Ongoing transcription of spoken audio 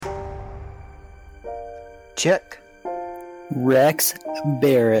Check. Rex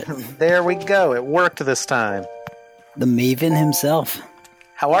Barrett. There we go. It worked this time. The Maven himself.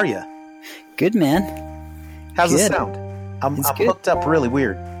 How are you? Good, man. How's Good. the sound? I'm good. hooked up really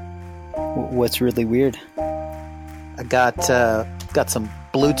weird. What's really weird? I got some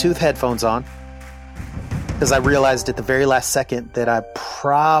Bluetooth headphones on because I realized at the very last second that I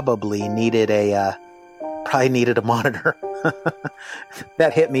probably needed a monitor.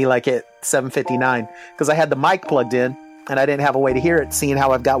 That hit me like at 7:59 because I had the mic plugged in and I didn't have a way to hear it, seeing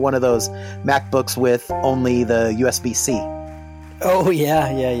how I've got one of those MacBooks with only the USB-C. Oh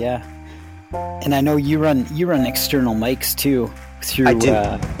yeah. And I know you run external mics too through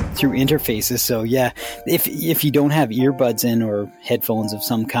interfaces. So yeah, if you don't have earbuds in or headphones of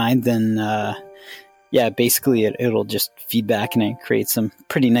some kind, then basically it'll just feedback and it creates some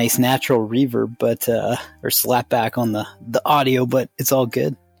pretty nice natural reverb, but or slap back on the audio, but it's all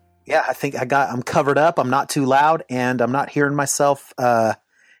good. Yeah, I think I'm covered up. I'm not too loud, and I'm not hearing myself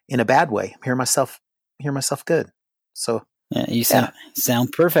in a bad way. I'm hearing myself good. So yeah, you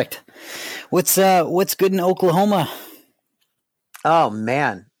sound perfect. What's good in Oklahoma? Oh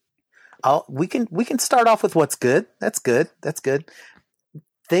man, we can start off with what's good. That's good.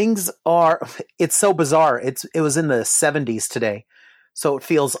 It's so bizarre. It was in the 70s today, so it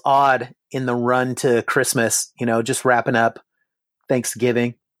feels odd in the run to Christmas. Just wrapping up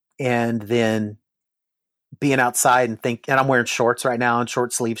Thanksgiving and then being outside and I'm wearing shorts right now and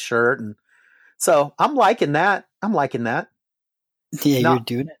short sleeve shirt, and so I'm liking that. Yeah, you're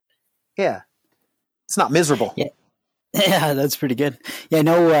doing it. Yeah, it's not miserable. Yeah, that's pretty good. Yeah,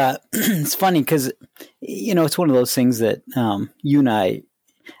 no, it's funny because, it's one of those things that you and I,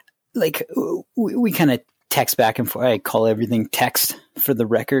 like, we kind of text back and forth. I call everything text for the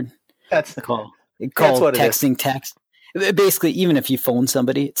record. That's what texting text. Basically, even if you phone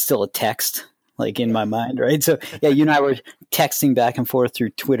somebody, it's still a text, like in my mind, right? So, yeah, you and I were texting back and forth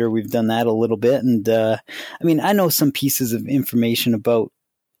through Twitter. We've done that a little bit. And, I know some pieces of information about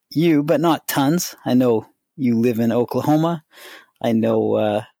you, but not tons. I know you live in Oklahoma. I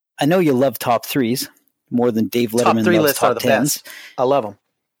know you love top threes more than Dave Letterman top three loves lists top are the tens. best. I love them.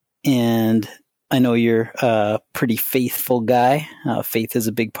 And I know you're a pretty faithful guy. Faith is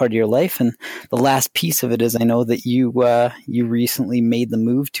a big part of your life. And the last piece of it is I know that you recently made the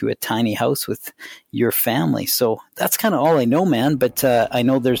move to a tiny house with your family. So that's kind of all I know, man. But I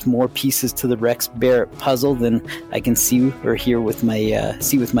know there's more pieces to the Rex Barrett puzzle than I can see or hear with my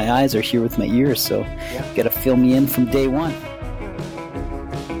eyes or hear with my ears. So you got to fill me in from day one.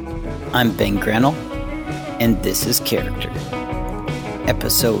 I'm Ben Grenell, and this is Character.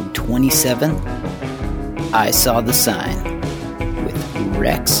 Episode 27, I Saw the Sign, with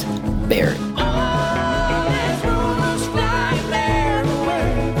Rex Barrett.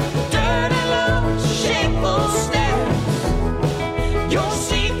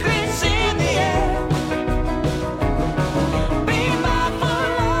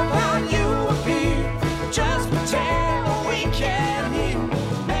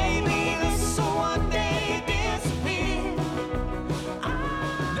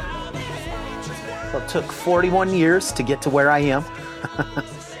 It took 41 years to get to where I am.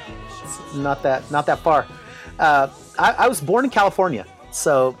 Not that far. I was born in California.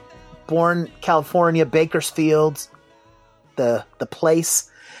 So born California, Bakersfield, the place.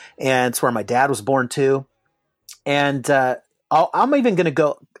 And it's where my dad was born too. And I'm even going to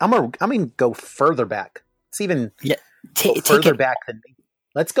go, I'm going to go further back. It's even further back than me.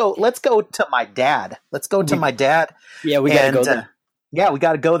 Let's go to my dad. Yeah, we got to go there. Yeah, we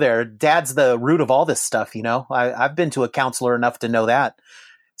got to go there. Dad's the root of all this stuff, I've been to a counselor enough to know that.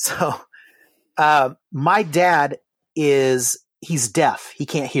 So, my dad he's deaf. He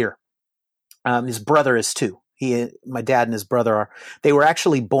can't hear. His brother is too. My dad and his brother they were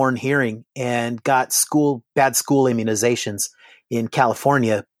actually born hearing and got bad school immunizations in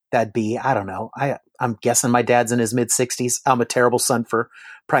California. That'd be, I don't know. I'm guessing my dad's in his mid-60s. I'm a terrible son for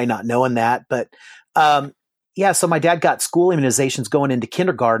probably not knowing that, but, yeah, so my dad got school immunizations going into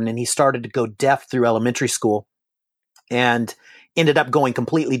kindergarten, and he started to go deaf through elementary school and ended up going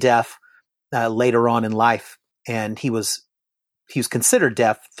completely deaf later on in life. And he was considered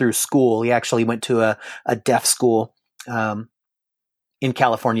deaf through school. He actually went to a deaf school in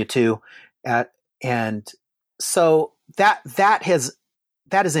California too. And so that has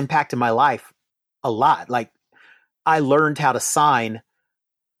impacted my life a lot. Like, I learned how to sign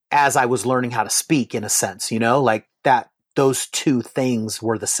as I was learning how to speak, in a sense, like that, those two things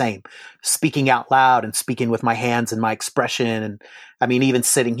were the same. Speaking out loud and speaking with my hands and my expression. And even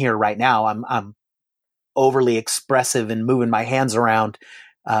sitting here right now, I'm overly expressive and moving my hands around.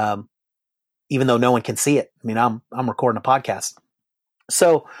 even though no one can see it. I mean, I'm recording a podcast.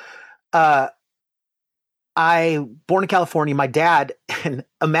 So, I born in California. My dad, and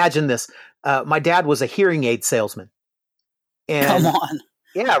imagine this, my dad was a hearing aid salesman. And, Come on.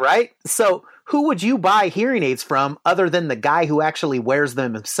 Yeah, right? So who would you buy hearing aids from other than the guy who actually wears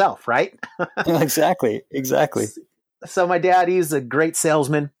them himself, right? Exactly. So my dad, he's a great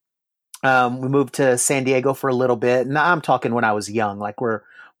salesman. We moved to San Diego for a little bit, and I'm talking when I was young, like we're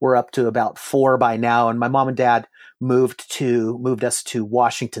up to about 4 by now. And my mom and dad moved us to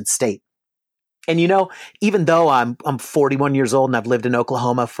Washington State. And even though I'm 41 years old and I've lived in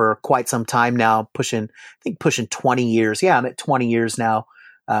Oklahoma for quite some time now, pushing 20 years. Yeah, I'm at 20 years now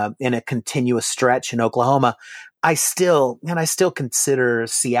in a continuous stretch in Oklahoma. I still consider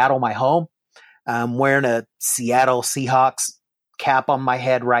Seattle my home. I'm wearing a Seattle Seahawks cap on my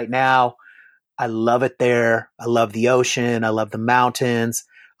head right now. I love it there. I love the ocean. I love the mountains.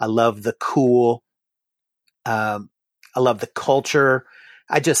 I love the cool. I love the culture.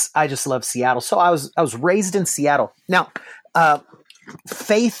 I just love Seattle. So I was raised in Seattle. Now,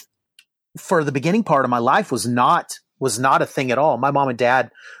 faith for the beginning part of my life was not a thing at all. My mom and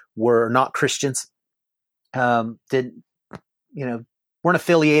dad were not Christians. Weren't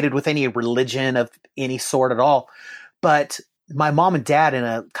affiliated with any religion of any sort at all. But my mom and dad, in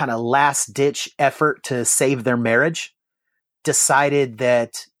a kind of last ditch effort to save their marriage, decided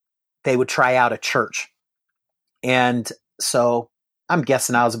that they would try out a church. And so I'm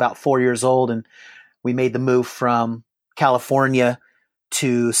guessing I was about 4 years old, and we made the move from California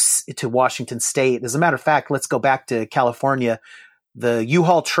to Washington State. As a matter of fact, let's go back to California. The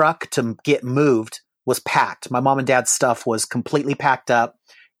U-Haul truck to get moved was packed. My mom and dad's stuff was completely packed up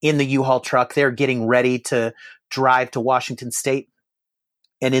in the U-Haul truck. They're getting ready to drive to Washington State.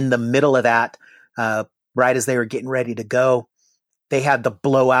 And in the middle of that, right as they were getting ready to go, they had the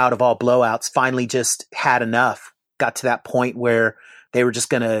blowout of all blowouts, finally just had enough, got to that point where they were just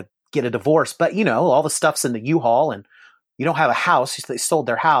going to get a divorce. But, all the stuff's in the U-Haul and you don't have a house. They sold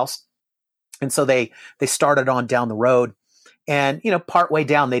their house. And so they started on down the road. And, partway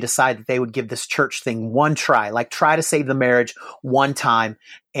down, they decided that they would give this church thing one try, like try to save the marriage one time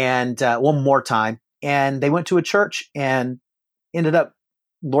and one more time. And they went to a church and ended up,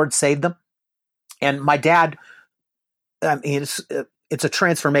 Lord saved them. And my dad, it's a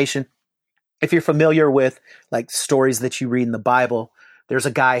transformation. If you're familiar with like stories that you read in the Bible, there's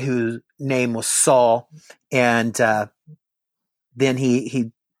a guy whose name was Saul, and then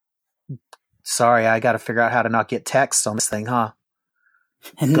he. Sorry, I got to figure out how to not get texts on this thing, huh?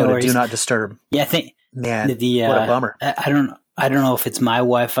 And go to do not disturb. Yeah, I think man, what a bummer. I don't know if it's my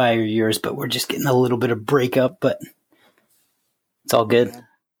Wi-Fi or yours, but we're just getting a little bit of breakup, but it's all good.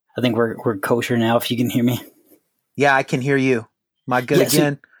 I think we're kosher now. If you can hear me, yeah, I can hear you. Am I good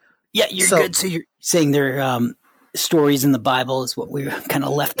again? You're good. So you're saying they're stories in the Bible is what we kind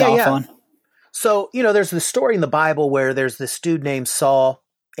of left off on. So, there's this story in the Bible where there's this dude named Saul,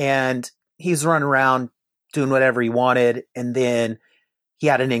 and he's running around doing whatever he wanted. And then he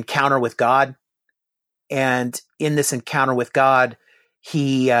had an encounter with God. And in this encounter with God,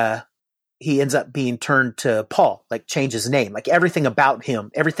 he ends up being turned to Paul, like change his name, like everything about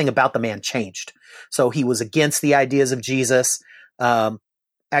him, everything about the man changed. So he was against the ideas of Jesus,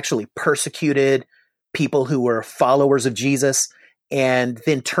 actually persecuted people who were followers of Jesus, and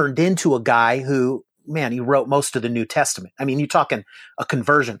then turned into a guy who, man, he wrote most of the New Testament. I mean, you're talking a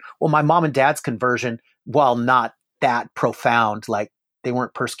conversion. Well, my mom and dad's conversion, while not that profound, like they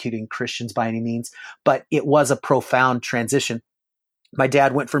weren't persecuting Christians by any means, but it was a profound transition. My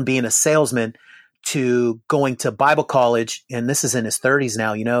dad went from being a salesman to going to Bible college, and this is in his 30s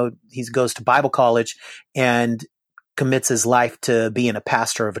now. He goes to Bible college and commits his life to being a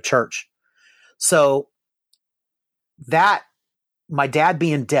pastor of a church. So that, my dad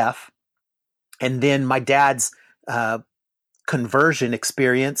being deaf, and then my dad's conversion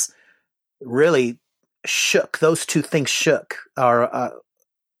experience really shook. Those two things shook our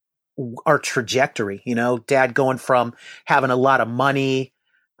trajectory. Dad going from having a lot of money,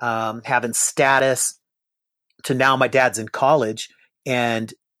 having status, to now my dad's in college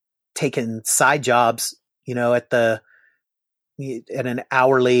and taking side jobs, at an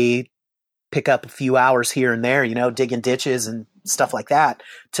hourly, pick up a few hours here and there, digging ditches and stuff like that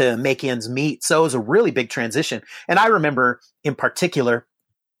to make ends meet. So it was a really big transition. And I remember in particular,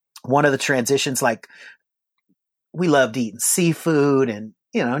 one of the transitions, like we loved eating seafood, and,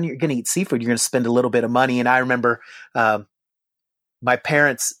 and you're going to eat seafood, you're going to spend a little bit of money. And I remember my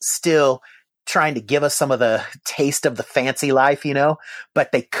parents still trying to give us some of the taste of the fancy life,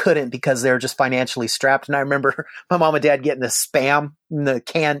 but they couldn't because they were just financially strapped. And I remember my mom and dad getting the Spam, the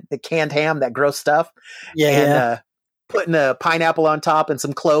canned ham, that gross stuff, putting a pineapple on top and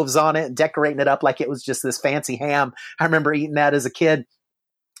some cloves on it and decorating it up like it was just this fancy ham. I remember eating that as a kid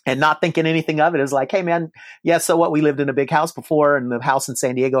and not thinking anything of it. It was like, hey man, yeah, so what? We lived in a big house before, and the house in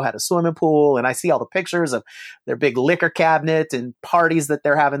San Diego had a swimming pool, and I see all the pictures of their big liquor cabinet and parties that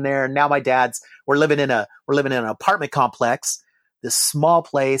they're having there. And now we're living in an apartment complex, this small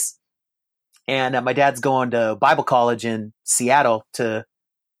place. And my dad's going to Bible college in Seattle to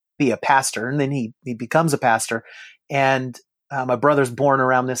be a pastor. And then he becomes a pastor. And my brother's born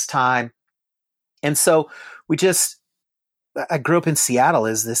around this time. And so I grew up in Seattle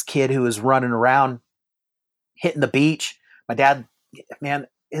as this kid who was running around, hitting the beach. My dad, man,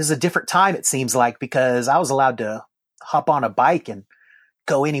 it was a different time, it seems like, because I was allowed to hop on a bike and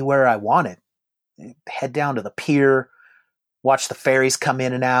go anywhere I wanted. Head down to the pier, watch the ferries come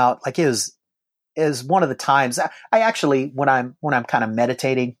in and out. Like it was one of the times I actually, when I'm kind of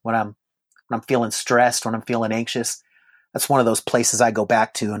meditating, when I'm feeling stressed, when I'm feeling anxious, that's one of those places I go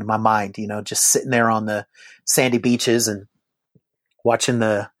back to in my mind, just sitting there on the sandy beaches and watching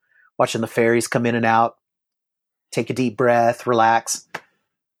the ferries come in and out, take a deep breath, relax.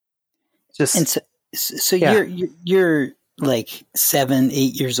 So yeah. You're like 7,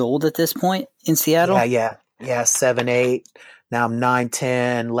 8 years old at this point in Seattle? Yeah. 7, 8. Now I'm 9,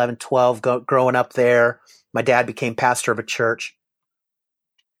 10, 11, 12, growing up there. My dad became pastor of a church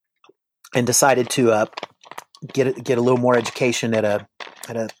and decided to get a little more education at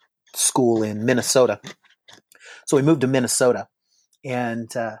a school in Minnesota. So we moved to Minnesota,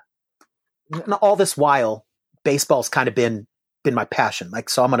 and all this while, baseball's kind of been my passion. Like,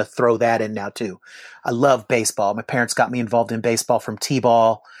 so I'm going to throw that in now too. I love baseball. My parents got me involved in baseball from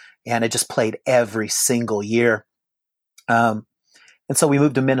T-ball, and I just played every single year. And so we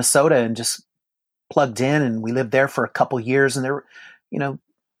moved to Minnesota and just plugged in, and we lived there for a couple years. And there,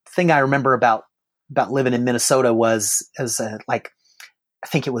 thing I remember about living in Minnesota was I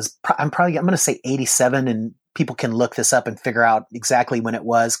think it was, I'm going to say 87, and people can look this up and figure out exactly when it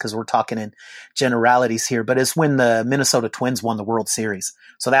was, because we're talking in generalities here, but it's when the Minnesota Twins won the World Series.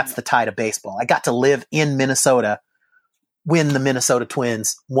 So that's the tie to baseball. I got to live in Minnesota when the Minnesota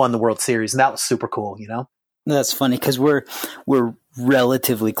Twins won the World Series, and that was super cool, That's funny because we're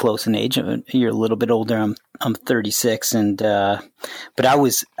relatively close in age. You're a little bit older. I'm 36, and but I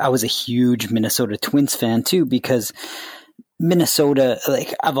was a huge Minnesota Twins fan too, because Minnesota,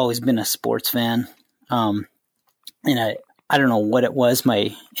 like, I've always been a sports fan, and I don't know what it was.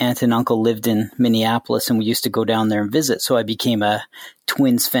 My aunt and uncle lived in Minneapolis, and we used to go down there and visit. So I became a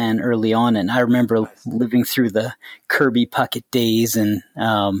Twins fan early on, and I remember living through the Kirby Puckett days, and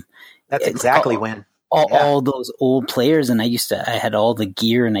that's exactly when. All those old players, and I had all the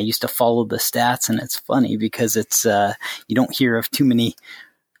gear, and I used to follow the stats. And it's funny because it's you don't hear of too many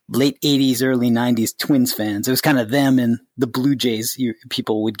late 80s, early 90s Twins fans. It was kind of them and the Blue Jays.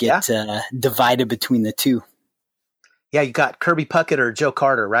 People would get divided between the two. Yeah, you got Kirby Puckett or Joe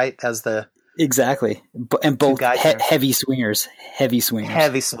Carter, right? As the exactly, and both heavy swingers. Heavy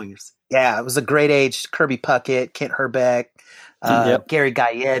swingers. Yeah, it was a great age. Kirby Puckett, Kent Herbeck. Gary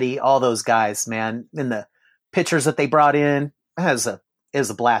Gaetti, all those guys, man. And the pitchers that they brought in, it was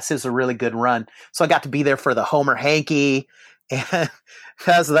a blast. It was a really good run. So I got to be there for the Homer Hanky, and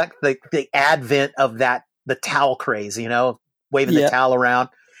that's the advent of the towel craze, waving the towel around.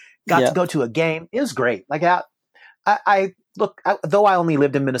 Got to go to a game. It was great. Like though I only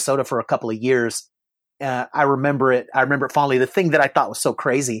lived in Minnesota for a couple of years, I remember it fondly. The thing that I thought was so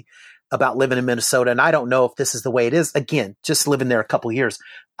crazy about living in Minnesota, and I don't know if this is the way it is, again, just living there a couple of years,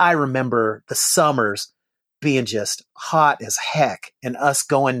 I remember the summers being just hot as heck, and us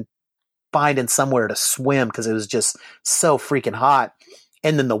finding somewhere to swim because it was just so freaking hot.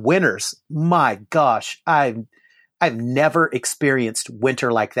 And then the winters, my gosh, I've never experienced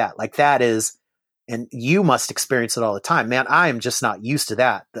winter like that. Like that is, and you must experience it all the time, man. I am just not used to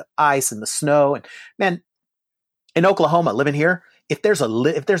that. The ice and the snow, and man, in Oklahoma, living here, if there's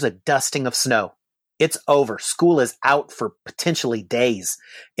a dusting of snow, it's over. School is out for potentially days.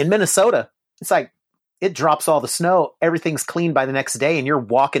 In Minnesota, it's like it drops all the snow, everything's clean by the next day, and you're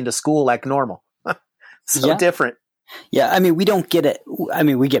walking to school like normal. So different. Yeah, I mean, we don't get it. I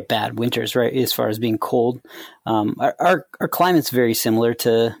mean, we get bad winters, right, as far as being cold. Our climate's very similar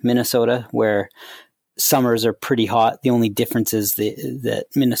to Minnesota, where summers are pretty hot. The only difference is that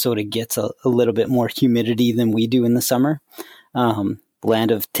Minnesota gets a little bit more humidity than we do in the summer.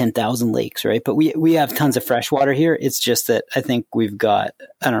 land of 10,000 lakes, right? But we have tons of fresh water here. It's just that I think we've got,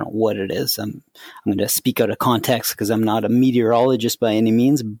 I don't know what it is. I'm going to speak out of context because I'm not a meteorologist by any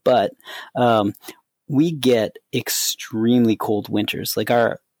means, but we get extremely cold winters. Like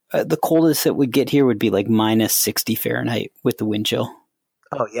the coldest that we get here would be like minus 60 Fahrenheit with the wind chill.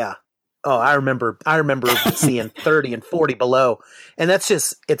 Oh yeah. Oh, I remember seeing 30 and 40 below, and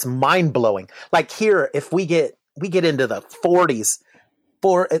it's mind blowing. Like here, if we get into the 40s,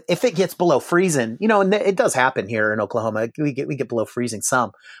 if it gets below freezing, and it does happen here in Oklahoma, we get below freezing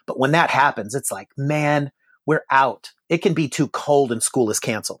some, but when that happens, it's like, man, we're out. It can be too cold and school is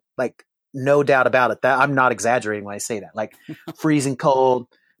canceled. Like, no doubt about it. That I'm not exaggerating when I say that. Like freezing cold,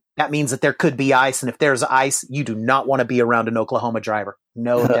 that means that there could be ice, and if there's ice, you do not want to be around an Oklahoma driver.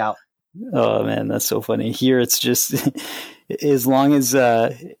 No doubt. Oh man, that's so funny. Here it's just as long as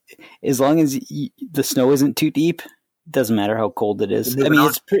the snow isn't too deep, it doesn't matter how cold it is. I mean,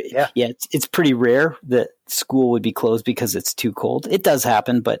 it's pretty, it's pretty rare that school would be closed because it's too cold. It does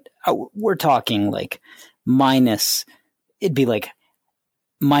happen, but we're talking like it'd be like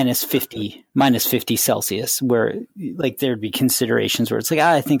minus 50 Celsius, where like there'd be considerations where it's like,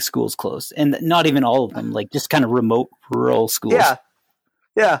 I think school's closed, and not even all of them, like just kind of remote rural schools.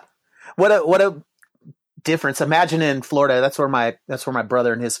 Yeah. What a difference. Imagine in Florida, that's where my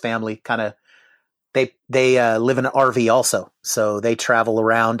brother and his family kind of, they live in an RV also. So they travel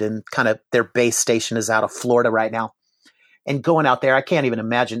around, and kind of their base station is out of Florida right now. And going out there, I can't even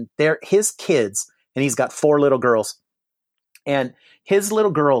imagine. His kids, and he's got 4 little girls. And his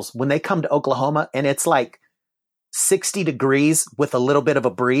little girls, when they come to Oklahoma and it's like 60 degrees with a little bit of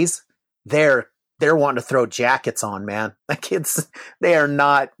a breeze, they're wanting to throw jackets on, man. Like they are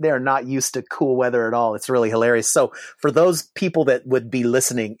not used to cool weather at all. It's really hilarious. So for those people that would be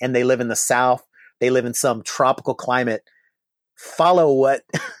listening and they live in the South, they live in some tropical climate, follow what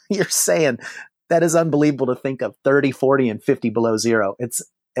you're saying. That is unbelievable to think of 30, 40, and 50 below zero. It's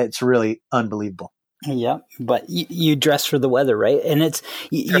really unbelievable. Yeah, but you dress for the weather, right? And it's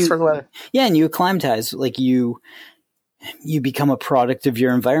dress for the weather. Yeah, and you acclimatize, like you become a product of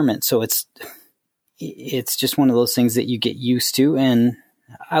your environment. So it's just one of those things that you get used to. And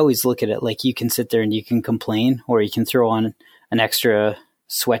I always look at it like you can sit there and you can complain, or you can throw on an extra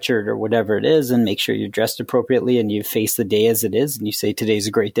sweatshirt or whatever it is and make sure you're dressed appropriately and you face the day as it is and you say, today's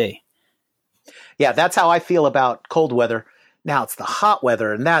a great day. Yeah, that's how I feel about cold weather. Now it's the hot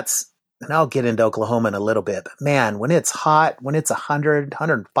weather, and I'll get into Oklahoma in a little bit, but man, when it's hot, when it's 100,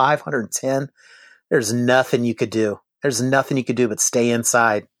 105, 110, there's nothing you could do. There's nothing you could do but stay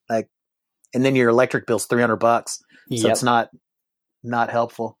inside. Like, and then your electric bill's $300. So It's not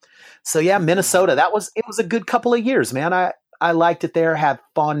helpful. So yeah, Minnesota, it was a good couple of years, man. I liked it there, had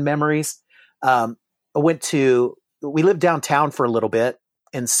fond memories. We lived downtown for a little bit.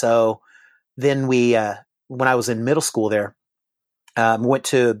 And so then when I was in middle school there, went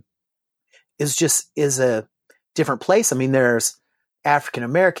to, is a different place. I mean, there's African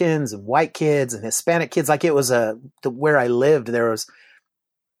Americans and white kids and Hispanic kids. Like it was where I lived, there was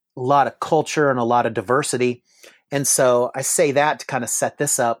a lot of culture and a lot of diversity. And so I say that to kind of set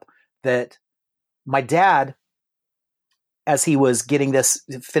this up, that my dad, as he was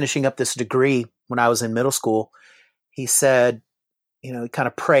finishing up this degree when I was in middle school, he said, he kind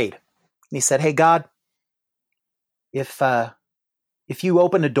of prayed, and he said, "Hey God, if you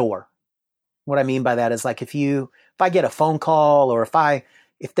open a door," what I mean by that is like, if I get a phone call, or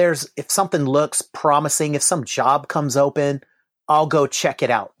if something looks promising, if some job comes open, I'll go check it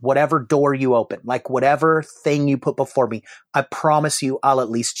out. Whatever door you open, like whatever thing you put before me, I promise you I'll at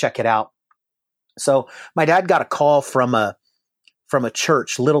least check it out. So my dad got a call from a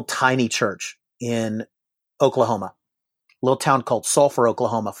church, little tiny church in Oklahoma, little town called Sulphur,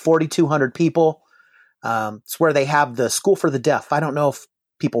 Oklahoma, 4,200 people. It's where they have the School for the Deaf. I don't know if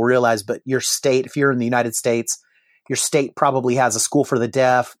people realize, but your state, if you're in the United States, your state probably has a School for the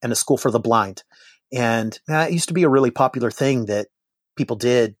Deaf and a School for the Blind. And it used to be a really popular thing that people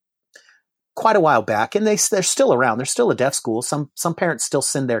did quite a while back, and they're still around. They're still a deaf school. Some parents still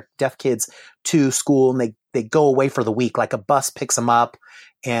send their deaf kids to school, and they go away for the week. Like a bus picks them up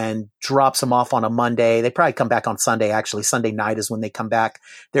and drops them off on a Monday. They probably come back on Sunday. Actually, Sunday night is when they come back.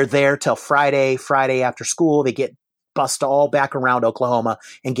 They're there till Friday after school. They get bused all back around Oklahoma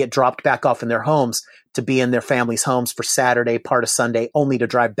and get dropped back off in their homes to be in their families' homes for Saturday, part of Sunday, only to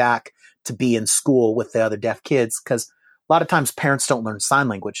drive back to be in school with the other deaf kids. Because a lot of times parents don't learn sign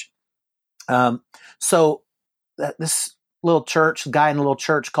language. So this little guy in the little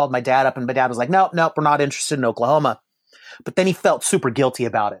church called my dad up, and my dad was like, nope, we're not interested in Oklahoma. But then he felt super guilty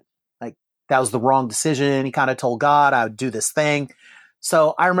about it. Like that was the wrong decision. He kind of told God I would do this thing.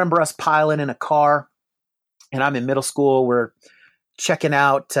 So I remember us piling in a car, and I'm in middle school. We're checking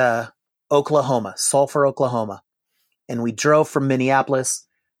out Oklahoma, Sulphur, Oklahoma. And we drove from Minneapolis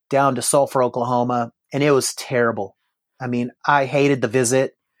down to Sulphur, Oklahoma, and it was terrible. I mean, I hated the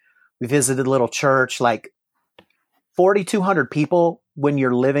visit. We visited a little church, like 4,200 people when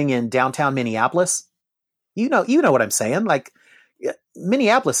you're living in downtown Minneapolis. You know what I'm saying? Like,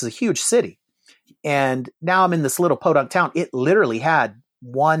 Minneapolis is a huge city. And now I'm in this little podunk town. It literally had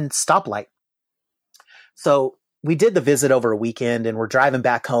one stoplight. So we did the visit over a weekend, and we're driving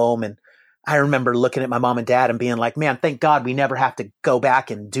back home. And I remember looking at my mom and dad and being like, man, thank God we never have to go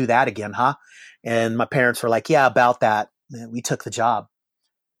back and do that again, huh? And my parents were like, yeah, about that. And we took the job.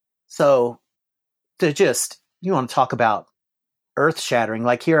 So you want to talk about earth shattering.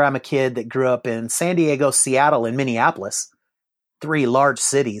 Like, here I'm a kid that grew up in San Diego, Seattle, and Minneapolis, 3 large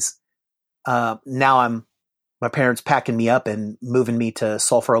cities. Now my parents packing me up and moving me to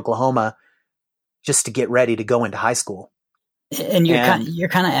Sulphur, Oklahoma, just to get ready to go into high school. And you're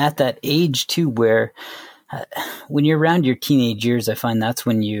kind of at that age too, where when you're around your teenage years, I find that's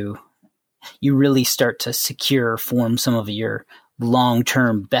when you really start to secure, form some of your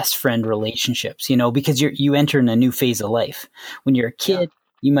long-term best friend relationships, because you enter in a new phase of life. When you're a kid,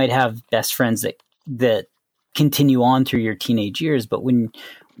 you might have best friends that continue on through your teenage years. But when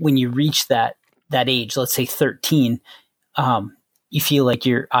you reach that age, let's say 13, you feel like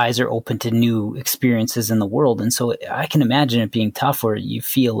your eyes are open to new experiences in the world. And so I can imagine it being tough where you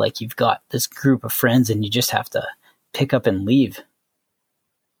feel like you've got this group of friends and you just have to pick up and leave.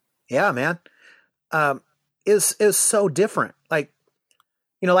 Yeah, man. It was so different. Like,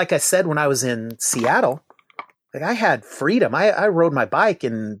 like I said, when I was in Seattle, like, I had freedom. I rode my bike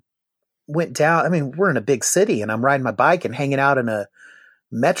and went down. I mean, we're in a big city, and I'm riding my bike and hanging out in a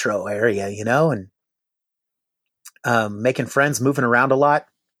metro area, and making friends, moving around a lot.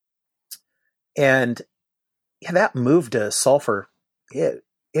 And that move to Sulphur, it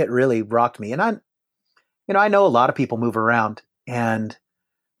really rocked me. And I know a lot of people move around, and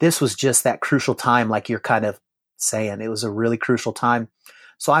this was just that crucial time. Like you're kind of saying, it was a really crucial time.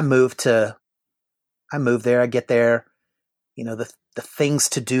 So I moved there. I get there, the things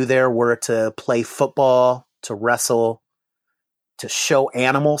to do there were to play football, to wrestle, to show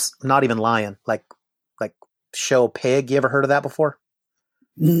animals. I'm not even lying. Like show pig. You ever heard of that before?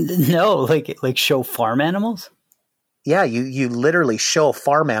 No, like show farm animals? Yeah, you literally show a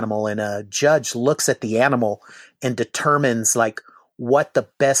farm animal, and a judge looks at the animal and determines like what the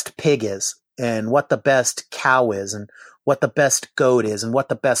best pig is, and what the best cow is, and what the best goat is, and what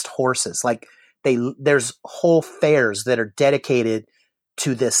the best horse is. Like there's whole fairs that are dedicated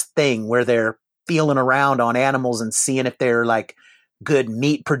to this thing where they're feeling around on animals and seeing if they're like good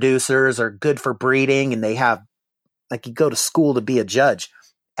meat producers or good for breeding. And they have, like, you go to school to be a judge.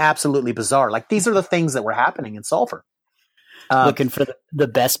 Absolutely bizarre. Like, these are the things that were happening in Sulphur. Looking for the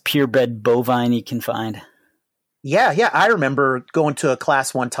best purebred bovine you can find. Yeah. I remember going to a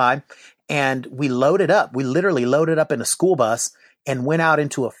class one time, and we literally loaded up in a school bus and went out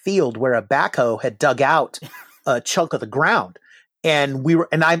into a field where a backhoe had dug out a chunk of the ground. And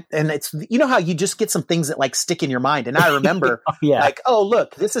it's, how you just get some things that like stick in your mind. And I remember like, oh,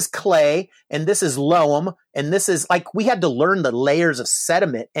 look, this is clay, and this is loam. And this is like, we had to learn the layers of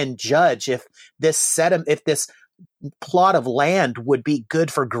sediment and judge if this plot of land would be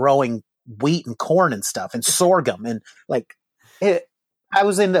good for growing wheat and corn and stuff and sorghum. And like, I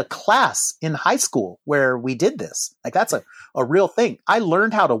was in a class in high school where we did this. Like, that's a real thing. I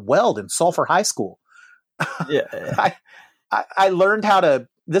learned how to weld in Sulphur High School. Yeah. I learned how to,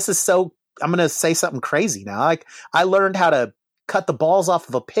 I'm going to say something crazy now. Like, I learned how to cut the balls off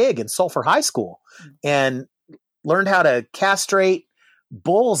of a pig in Sulphur High School, and learned how to castrate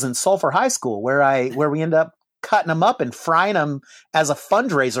bulls in Sulphur High School, where we ended up cutting them up and frying them as a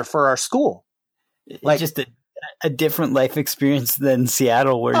fundraiser for our school. Like, just a different life experience than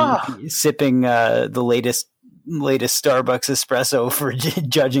Seattle, where you're sipping the latest Starbucks espresso for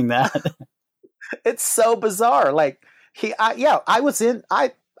judging that. It's so bizarre. Like,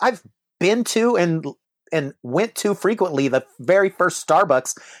 I've been to and went to frequently the very first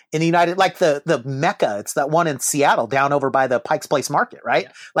Starbucks in the United, like the Mecca. It's that one in Seattle down over by the Pike's Place Market, right?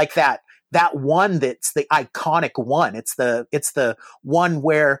 Yeah. Like that one that's the iconic one. It's the one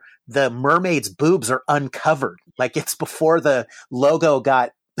where the mermaid's boobs are uncovered. Like, it's before the logo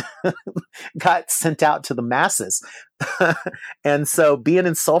got sent out to the masses. And so being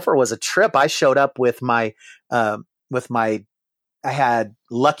in Sulphur was a trip. I showed up with my I had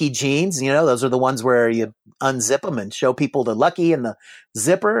Lucky jeans, those are the ones where you unzip them and show people the Lucky and the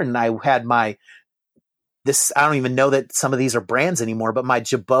zipper. And I had my I don't even know that some of these are brands anymore, but my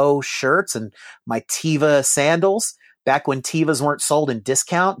Jabot shirts and my Teva sandals, back when Tevas weren't sold in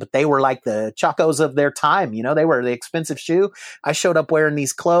discount, but they were like the Chacos of their time. They were the expensive shoe. I showed up wearing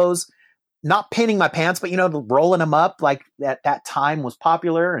these clothes, not pinning my pants, but, rolling them up like that time was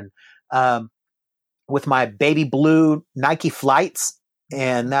popular. And, with my baby blue Nike Flights.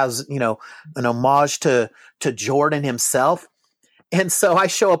 And that was, an homage to Jordan himself. And so I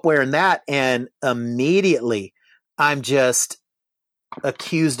show up wearing that, and immediately I'm just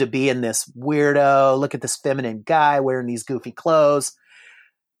accused of being this weirdo. Look at this feminine guy wearing these goofy clothes.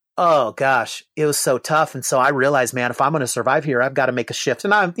 Oh gosh, it was so tough. And so I realized, man, if I'm going to survive here, I've got to make a shift.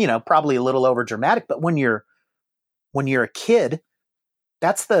 And I'm, probably a little over dramatic, but when you're a kid,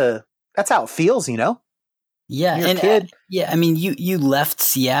 that's how it feels, Yeah. You're and a kid. I mean, you left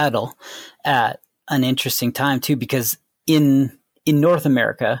Seattle at an interesting time too, because in North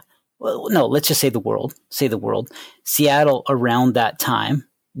America, well, no, let's just say the world, Seattle around that time,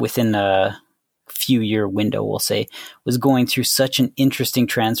 within a few year window, we'll say, was going through such an interesting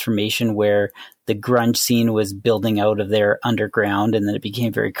transformation where the grunge scene was building out of their underground, and then it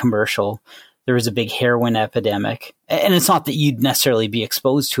became very commercial. There was a big heroin epidemic, and it's not that you'd necessarily be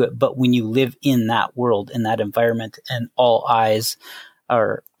exposed to it, but when you live in that world, in that environment, and all eyes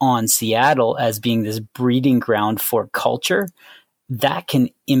are on Seattle as being this breeding ground for culture, that can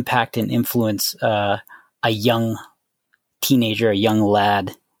impact and influence a young teenager, a young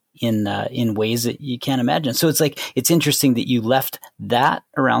lad in ways that you can't imagine. So it's interesting that you left that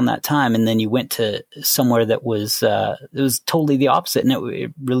around that time, and then you went to somewhere that was it was totally the opposite, and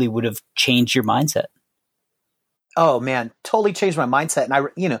it really would have changed your mindset. Oh man, totally changed my mindset,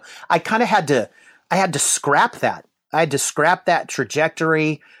 and I kind of had to scrap that. I had to scrap that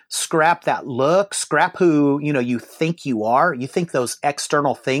trajectory, scrap that look, scrap who, you think you are. You think those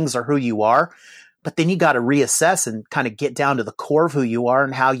external things are who you are, but then you got to reassess and kind of get down to the core of who you are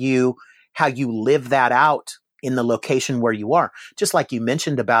and how you live that out in the location where you are. Just like you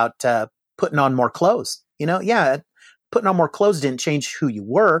mentioned about putting on more clothes. Putting on more clothes didn't change who you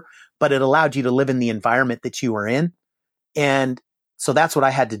were, but it allowed you to live in the environment that you were in. And so that's what I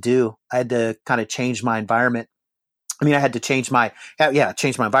had to do. I had to kind of change my environment. I mean, I had to change my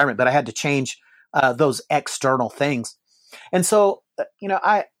environment, but I had to change those external things. And so,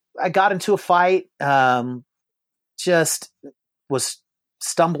 I got into a fight, just was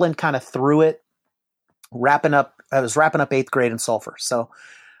stumbling kind of through it, I was wrapping up 8th grade in Sulphur. So,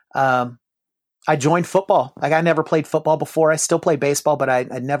 I joined football. Like, I never played football before. I still play baseball, but I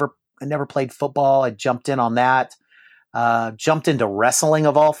never played football. I jumped in on that, jumped into wrestling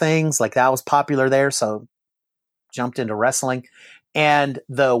of all things. Like, that was popular there. So jumped into wrestling. And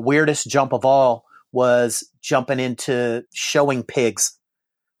the weirdest jump of all was jumping into showing pigs.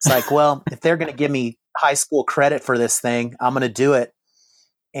 It's like, well, if they're going to give me high school credit for this thing, I'm going to do it.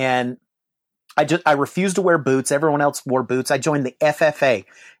 And I refused to wear boots. Everyone else wore boots. I joined the FFA.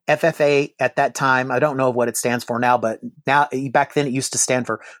 FFA at that time, I don't know what it stands for now, but back then it used to stand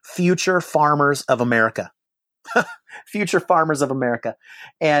for Future Farmers of America. Future Farmers of America.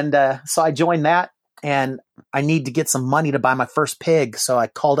 And so I joined that, and I need to get some money to buy my first pig. So I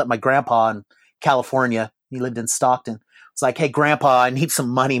called up my grandpa in California. He lived in Stockton. It's like, hey, Grandpa, I need some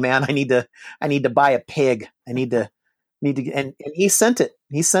money, man. I need to buy a pig. I need to, and he sent it.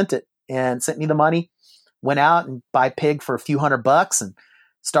 He sent it and sent me the money. Went out and buy a pig for a few $100 and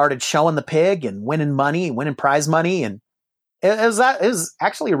started showing the pig and winning prize money. And it was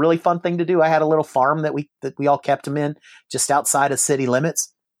actually a really fun thing to do. I had a little farm that we all kept him in just outside of city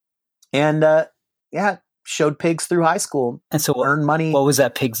limits. And, showed pigs through high school. And so earned money. What was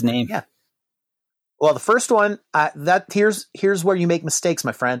that pig's name? Yeah. Well, the first one, here's where you make mistakes,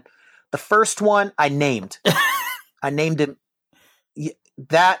 my friend. The first one I named. I named him.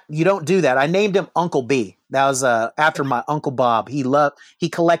 That you don't do that. I named him Uncle B. That was after my Uncle Bob. He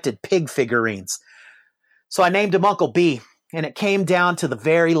collected pig figurines. So I named him Uncle B. And it came down to the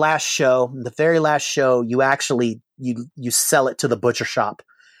very last show. The very last show, you actually you sell it to the butcher shop,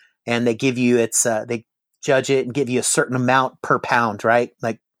 and they give you they judge it and give you a certain amount per pound, right?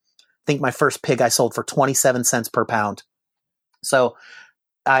 Like, I think my first pig I sold for 27 cents per pound. So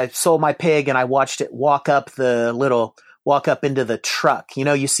I sold my pig, and I watched it walk up into the truck.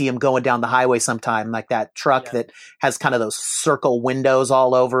 You see him going down the highway sometime, like that truck that has kind of those circle windows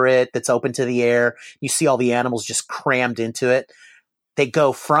all over it that's open to the air. You see all the animals just crammed into it. They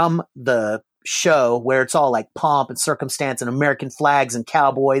go from the show where it's all like pomp and circumstance and American flags and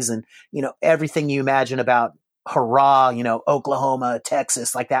cowboys and, everything you imagine about hurrah, Oklahoma,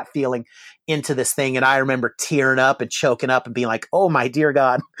 Texas, like that feeling into this thing. And I remember tearing up and choking up and being like, oh my dear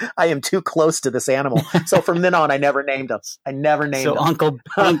God, I am too close to this animal. So from then on, I never named him. So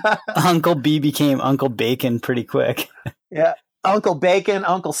Uncle B became Uncle Bacon pretty quick. Yeah. Uncle Bacon,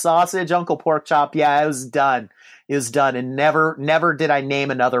 Uncle Sausage, Uncle Pork Chop. Yeah, it was done. It was done. And never did I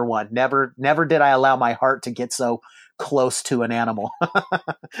name another one. Never did I allow my heart to get so close to an animal.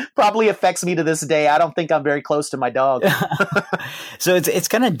 Probably affects me to this day. I don't think I'm very close to my dog. So it's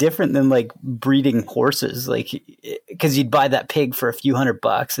kind of different than like breeding horses, like, because you'd buy that pig for a few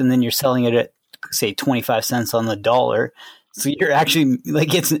 $100 and then you're selling it at, say, 25 cents on the dollar. So you're actually like,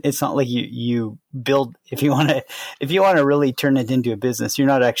 it's not like you build, if you want to really turn it into a business, you're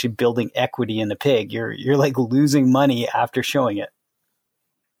not actually building equity in the pig. You're like losing money after showing it.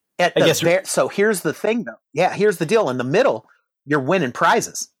 So here's the thing though. Yeah. Here's the deal. In the middle, you're winning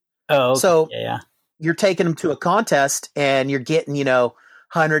prizes. Oh, okay. So yeah. You're taking them to a contest and you're getting, $100,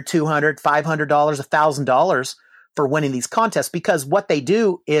 $200, $500, $1,000 for winning these contests, because what they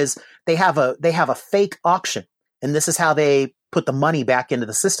do is they have a fake auction. And this is how they put the money back into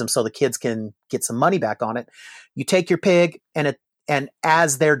the system so the kids can get some money back on it. You take your pig and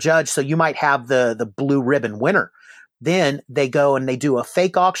as their judge, so you might have the blue ribbon winner. Then they go and they do a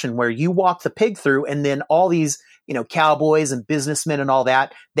fake auction where you walk the pig through, and then all these, cowboys and businessmen and all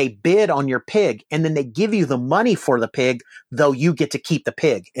that, they bid on your pig, and then they give you the money for the pig, though you get to keep the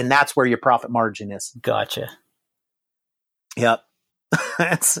pig. And that's where your profit margin is. Gotcha. Yep.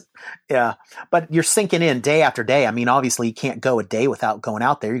 Yeah. But you're sinking in day after day. I mean, obviously you can't go a day without going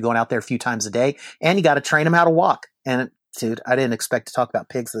out there. You're going out there a few times a day, and you got to train them how to walk. And dude, I didn't expect to talk about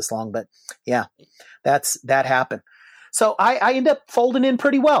pigs this long, but yeah, that happened. So I ended up folding in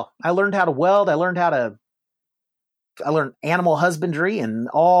pretty well. I learned how to weld. I learned animal husbandry and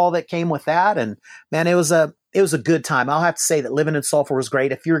all that came with that. And man, it was a good time. I'll have to say that living in Sulphur was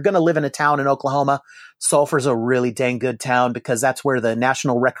great. If you're going to live in a town in Oklahoma, Sulphur's a really dang good town because that's where the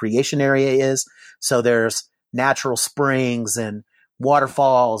National Recreation Area is. So there's natural springs and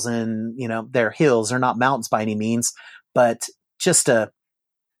waterfalls and, they're hills. They're not mountains by any means, but just a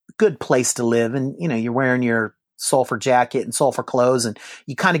good place to live. And, you're wearing your Sulphur jacket and Sulphur clothes, and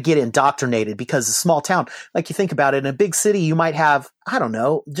you kind of get indoctrinated because it's a small town. Like you think about it, in a big city, you might have, I don't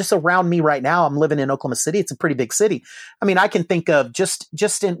know, just around me right now, I'm living in Oklahoma City. It's a pretty big city. I mean, I can think of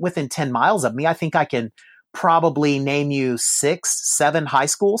within 10 miles of me, I think I can probably name you 6, 7 high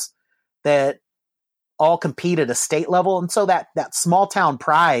schools that all compete at a state level. And so that small town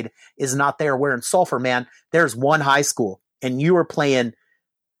pride is not there. Where in Sulphur, man, there's one high school and you are playing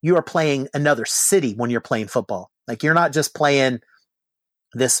another city when you're playing football. Like you're not just playing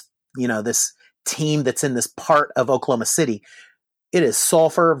this, this team that's in this part of Oklahoma City. It is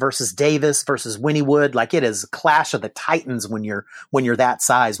Sulphur versus Davis versus Wynnewood. Like it is a clash of the titans when you're that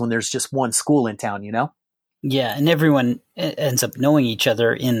size, when there's just one school in town, Yeah. And everyone ends up knowing each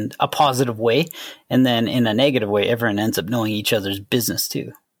other in a positive way. And then in a negative way, everyone ends up knowing each other's business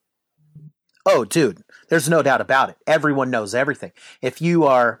too. Oh, dude, there's no doubt about it. Everyone knows everything. If you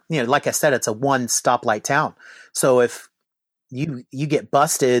are, like I said, it's a one stoplight town. So if you get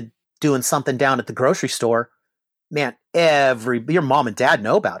busted doing something down at the grocery store, man, your mom and dad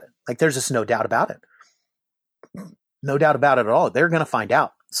know about it. Like there's just no doubt about it. No doubt about it at all. They're going to find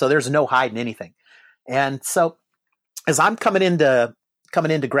out. So there's no hiding anything. And so as I'm coming into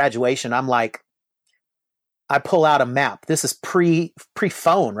graduation, I'm like, I pull out a map. This is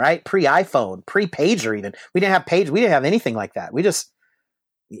pre-phone, right? Pre-iPhone, pre-pager even. We didn't have page. We didn't have anything like that.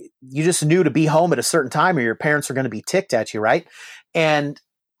 You just knew to be home at a certain time or your parents are going to be ticked at you, right? And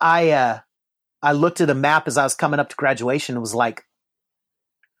I looked at a map as I was coming up to graduation and was like,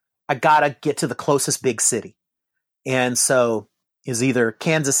 I got to get to the closest big city. And so it was either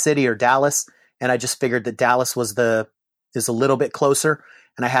Kansas City or Dallas. And I just figured that Dallas is a little bit closer.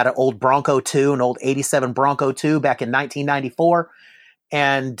 And I had an old Bronco 2, an old 87 Bronco 2 back in 1994.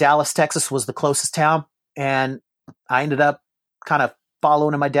 And Dallas, Texas was the closest town. And I ended up kind of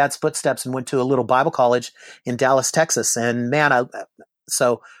following in my dad's footsteps and went to a little Bible college in Dallas, Texas. And man,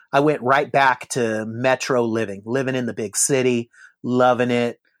 so I went right back to metro living in the big city, loving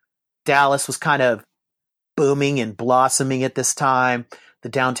it. Dallas was kind of booming and blossoming at this time. The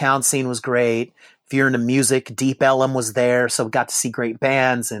downtown scene was great. If you're into music, Deep Ellum was there, so we got to see great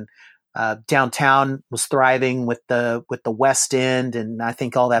bands. And downtown was thriving with the West End, and I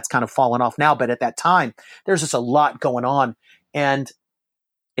think all that's kind of fallen off now. But at that time, there's just a lot going on, and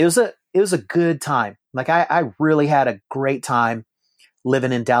it was a good time. Like I really had a great time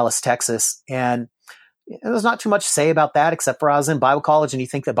living in Dallas, Texas, and there's not too much to say about that except for I was in Bible college, and you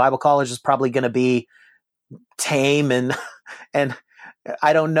think that Bible college is probably going to be tame and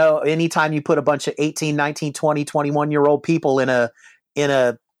I don't know. Anytime you put a bunch of 18, 19, 20, 21-year-old people in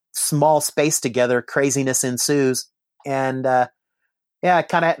a small space together, craziness ensues. And yeah,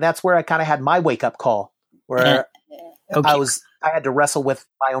 that's where I kind of had my wake up call, where okay. I had to wrestle with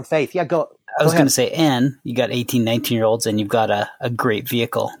my own faith. Yeah, go. I was going to say, and you got 18, 19-year-olds, and you've got a great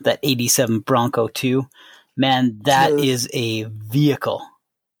vehicle, that 87 Bronco 2. Man, that is a vehicle.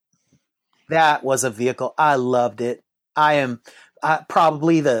 That was a vehicle. I loved it. I am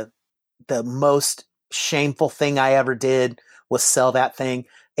probably the most shameful thing I ever did was sell that thing.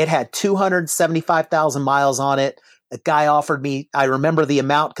 It had 275,000 miles on it. A guy offered me, I remember the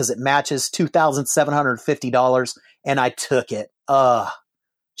amount because it matches $2,750, and I took it.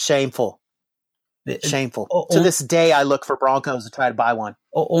 Shameful. Shameful. To this day, I look for Broncos to try to buy one.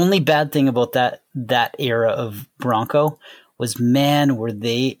 Only bad thing about that era of Bronco was, man, were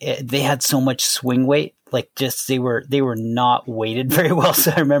they had so much swing weight. Like, just they were not weighted very well.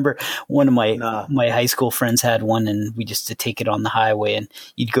 So I remember one of my high school friends had one, and we just to take it on the highway, and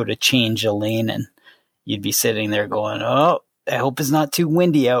you'd go to change a lane, and you'd be sitting there going, "Oh, I hope it's not too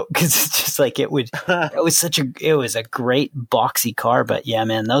windy out," because it's just like it was a great boxy car. But yeah,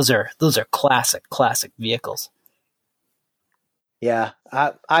 man, those are classic vehicles. Yeah,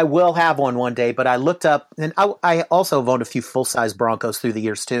 I will have one day, but I looked up, and I also have owned a few full-size Broncos through the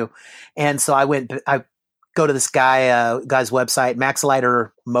years too. And so I go to this guy's website, Max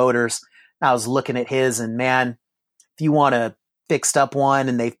Lighter Motors. I was looking at his, and man, if you want a fixed up one,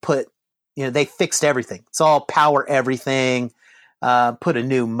 and they fixed everything. It's all power everything, put a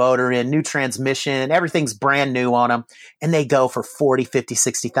new motor in, new transmission, everything's brand new on them. And they go for $40,000,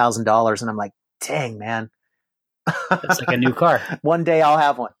 $50,000, $60,000. And I'm like, dang, man. It's like a new car. One day I'll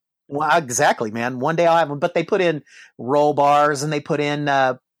have one. Well, exactly, man. One day I'll have one. But they put in roll bars, and they put in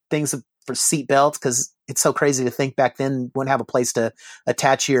things for seat belts, because it's so crazy to think back then you wouldn't have a place to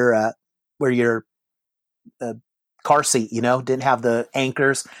attach your car seat, didn't have the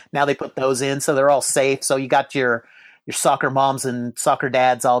anchors. Now they put those in, so they're all safe. So you got your soccer moms and soccer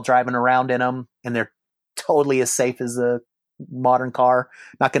dads all driving around in them, and they're totally as safe as a modern car.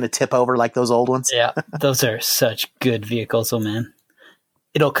 Not going to tip over like those old ones. Yeah, those are such good vehicles. Oh man,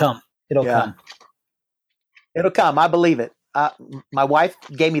 it'll come. It'll come. I believe it. My wife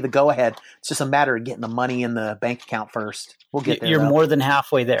gave me the go ahead. It's just a matter of getting the money in the bank account first. We'll get there. You're more than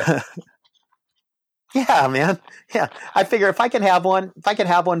halfway there. Yeah, man. Yeah. I figure if I can have one by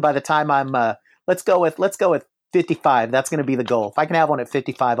the time I'm, let's go with 55. That's going to be the goal. If I can have one at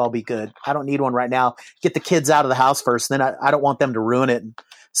 55, I'll be good. I don't need one right now. Get the kids out of the house first. Then I don't want them to ruin it and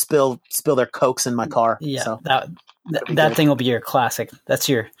spill their Cokes in my car. Yeah. So that thing will be your classic. That's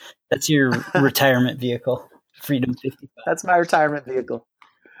your retirement vehicle. Freedom 55. That's my retirement vehicle.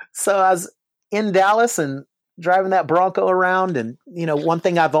 So I was in Dallas and driving that Bronco around, and one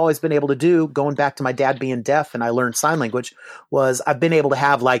thing I've always been able to do, going back to my dad being deaf and I learned sign language, was I've been able to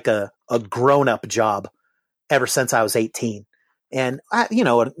have like a grown-up job ever since I was 18. And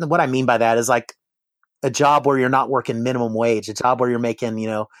what I mean by that is like a job where you're not working minimum wage, a job where you're making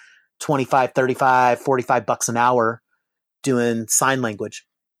 25, 35, 45 bucks an hour doing sign language.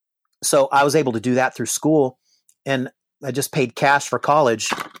 So I was able to do that through school, and I just paid cash for college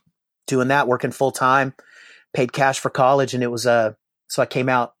doing that, working full time. Paid cash for college, and it was so I came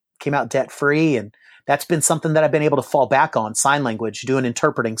out debt free, and that's been something that I've been able to fall back on, sign language, doing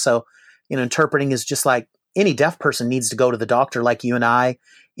interpreting. So, interpreting is just like any deaf person needs to go to the doctor like you and I.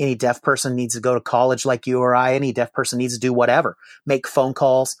 Any deaf person needs to go to college like you or I. Any deaf person needs to do whatever, make phone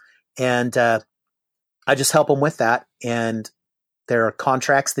calls, and I just help them with that. And there are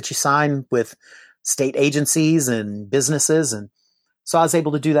contracts that you sign with state agencies and businesses, and so I was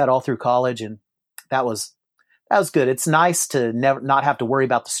able to do that all through college, and that was good. It's nice to not have to worry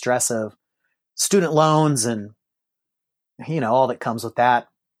about the stress of student loans and, all that comes with that.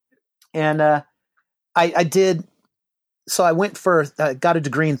 And I did. So I went got a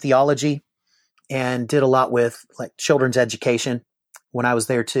degree in theology and did a lot with like children's education when I was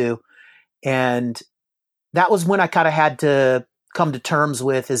there too. And that was when I kind of had to come to terms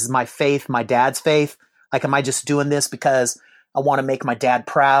with, is my faith my dad's faith? Like, am I just doing this because I want to make my dad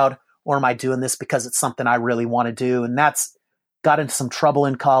proud? Or am I doing this because it's something I really want to do? And that's got into some trouble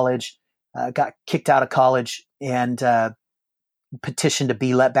in college, got kicked out of college, and petitioned to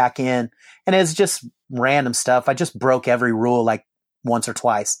be let back in. And it's just random stuff. I just broke every rule like once or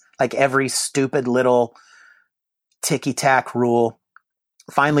twice, like every stupid little ticky-tack rule.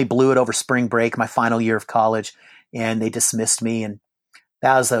 Finally blew it over spring break, my final year of college, and they dismissed me. And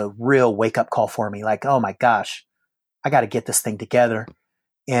that was a real wake-up call for me. Like, oh my gosh, I got to get this thing together.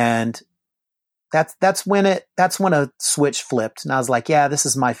 And that's when a switch flipped. And I was like, yeah, this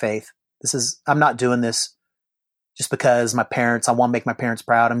is my faith. I'm not doing this just because I want to make my parents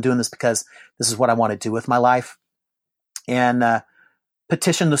proud. I'm doing this because this is what I want to do with my life. And,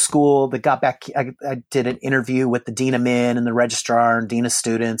 petitioned the school that got back. I did an interview with the dean of men and the registrar and dean of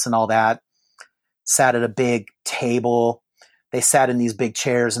students and all that. Sat at a big table. They sat in these big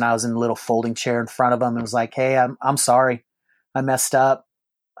chairs and I was in a little folding chair in front of them and was like, hey, I'm sorry. I messed up.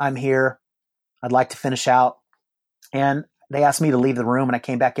 I'm here. I'd like to finish out. And they asked me to leave the room and I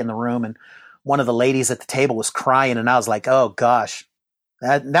came back in the room and one of the ladies at the table was crying and I was like, oh gosh,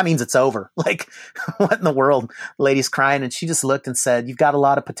 that means it's over. Like what in the world? The lady's crying and she just looked and said, you've got a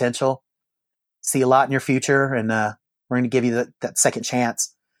lot of potential, see a lot in your future. And, we're going to give you that second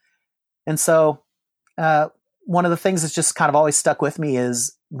chance. And so, one of the things that's just kind of always stuck with me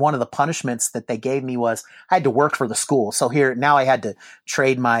is one of the punishments that they gave me was I had to work for the school. So now I had to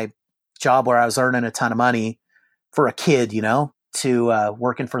trade my job where I was earning a ton of money for a kid, to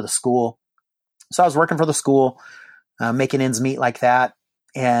working for the school. So I was working for the school, making ends meet like that.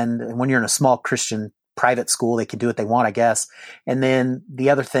 And when you're in a small Christian private school, they can do what they want, I guess. And then the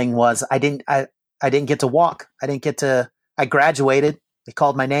other thing was I didn't get to walk. I graduated. They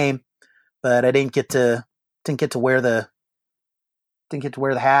called my name, but I didn't get to wear the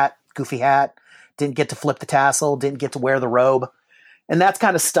hat, goofy hat, didn't get to flip the tassel, didn't get to wear the robe. And that's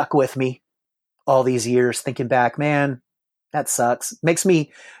kind of stuck with me all these years, thinking back, man, that sucks. Makes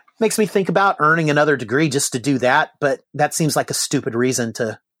me think about earning another degree just to do that. But that seems like a stupid reason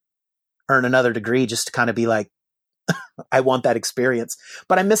to earn another degree, just to kind of be like, I want that experience,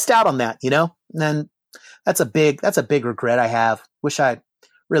 but I missed out on that, and then that's a big regret I have.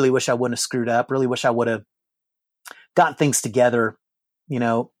 Really wish I wouldn't have screwed up. Really wish I would have gotten things together,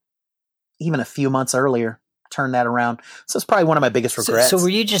 even a few months earlier, turn that around. So it's probably one of my biggest regrets. So were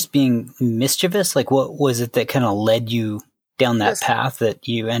you just being mischievous? Like what was it that kind of led you down that path that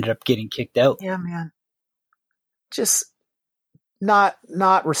you ended up getting kicked out? Yeah, man. Just not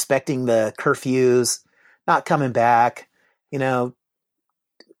respecting the curfews, not coming back,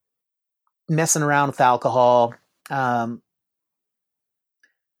 messing around with alcohol,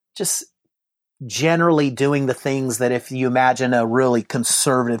 just generally doing the things that if you imagine a really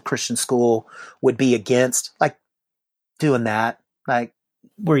conservative Christian school would be against, like doing that. Like,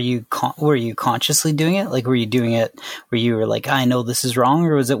 were you consciously doing it? Like, were you doing it where you were like, I know this is wrong?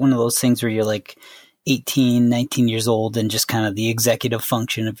 Or was it one of those things where you're like 18, 19 years old and just kind of the executive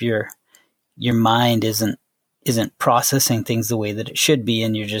function of your mind isn't processing things the way that it should be.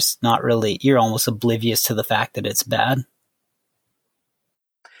 And you're just not really, you're almost oblivious to the fact that it's bad.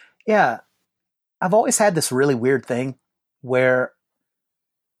 Yeah. I've always had this really weird thing where,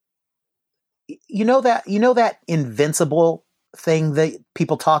 that invincible thing that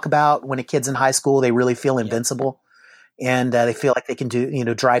people talk about when a kid's in high school, they really feel invincible and they feel like they can do,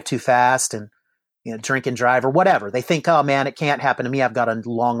 drive too fast and, drink and drive or whatever. They think, oh man, it can't happen to me. I've got a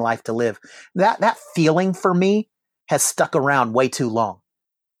long life to live. That feeling for me has stuck around way too long.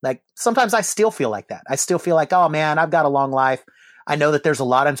 Like sometimes I still feel like that. I still feel like, oh man, I've got a long life. I know that there's a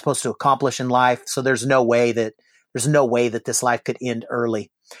lot I'm supposed to accomplish in life. So there's no way that this life could end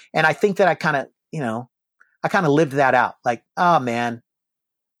early. And I think that I kind of lived that out. Like, oh man,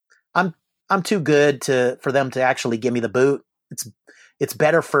 I'm too good for them to actually give me the boot. It's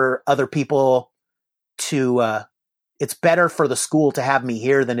better for other people it's better for the school to have me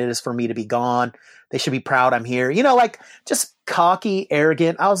here than it is for me to be gone. They should be proud I'm here. Like just cocky,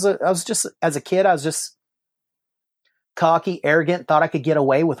 arrogant. I was just, as a kid, I was just cocky, arrogant, thought I could get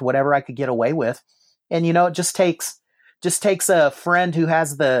away with whatever I could get away with. And, it just takes a friend who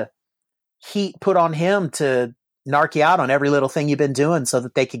has the heat put on him to narc you out on every little thing you've been doing so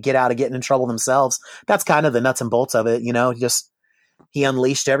that they could get out of getting in trouble themselves. That's kind of the nuts and bolts of it. Just he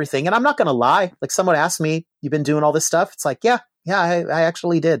unleashed everything. And I'm not going to lie. Like someone asked me, you've been doing all this stuff. It's like, yeah, I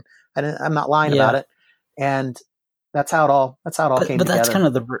actually did. I'm not lying about it. And that's how it all came together. But that's kind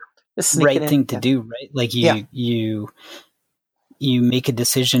of the right thing to do, right? Like you make a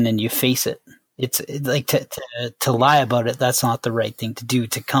decision and you face it. It's like to lie about it. That's not the right thing to do.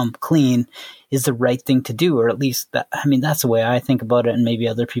 To come clean is the right thing to do, or at least that's the way I think about it. And maybe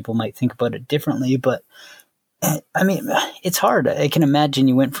other people might think about it differently, but it's hard. I can imagine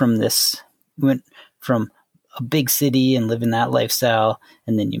you went from a big city and living that lifestyle,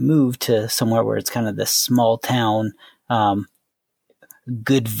 and then you move to somewhere where it's kind of this small town,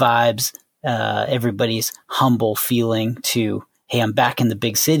 good vibes, everybody's humble feeling to, hey, I'm back in the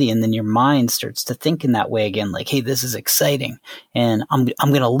big city. And then your mind starts to think in that way again, like, hey, this is exciting and I'm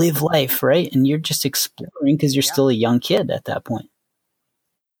going to live life. Right. And you're just exploring because you're still a young kid at that point.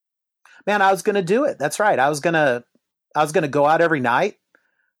 man, I was going to do it. That's right. I was going to go out every night.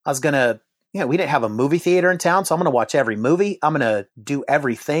 I was going to, we didn't have a movie theater in town. So I'm going to watch every movie. I'm going to do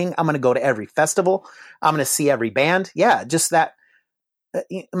everything. I'm going to go to every festival. I'm going to see every band. Yeah. Just that.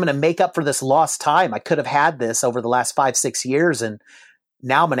 I'm going to make up for this lost time. I could have had this over the last 5-6 years. And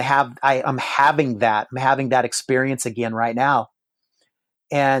now I'm having that experience again right now.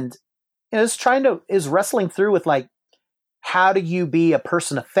 And is wrestling through with like, how do you be a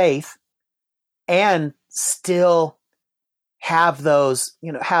person of faith and still have those,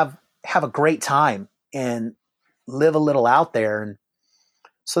 have a great time and live a little out there. And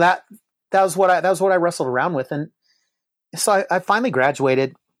so that was what I wrestled around with. And so I finally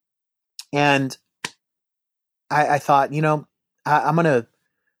graduated, and I thought, I'm going to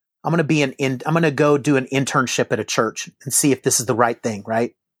go do an internship at a church and see if this is the right thing,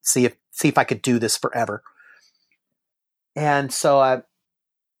 right? See if I could do this forever. And so I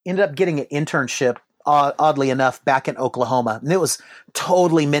ended up getting an internship, oddly enough, back in Oklahoma. And it was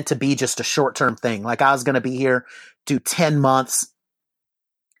totally meant to be just a short-term thing. Like I was going to be here, do 10 months,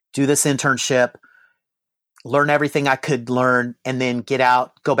 do this internship, learn everything I could learn, and then get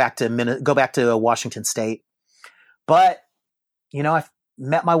out, go back to Washington State. But, I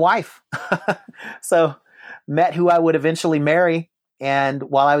met my wife. So met who I would eventually marry. And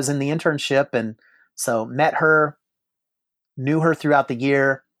while I was in the internship, and so met her, knew her throughout the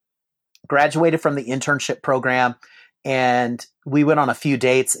year, graduated from the internship program, and we went on a few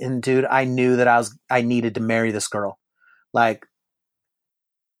dates. And dude, I knew that I needed to marry this girl. Like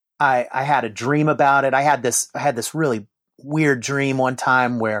I had a dream about it. I had this really weird dream one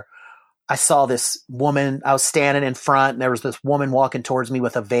time where I saw this woman. I was standing in front, and there was this woman walking towards me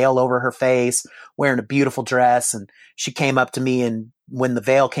with a veil over her face, wearing a beautiful dress. And she came up to me, and when the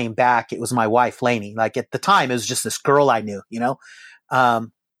veil came back, it was my wife, Lainey. Like at the time, it was just this girl I knew,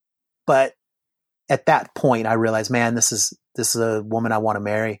 but at that point, I realized, man, this is a woman I want to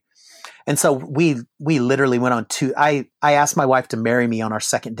marry. And so we literally went on I asked my wife to marry me on our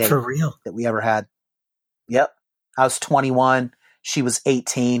second date. For real? That we ever had. Yep. I was 21. She was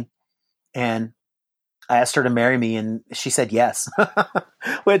 18. And I asked her to marry me, and she said yes.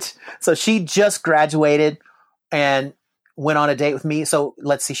 So she just graduated and went on a date with me. So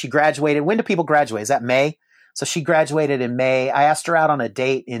let's see, she graduated. When do people graduate? Is that May? So she graduated in May. I asked her out on a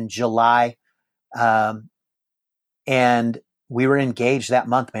date in July. And we were engaged that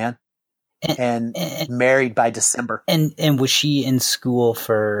month, man. And married by December. And was she in school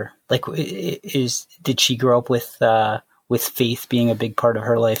for like? Did she grow up with faith being a big part of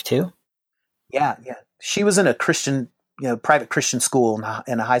her life too? Yeah. She was in a Christian, private Christian school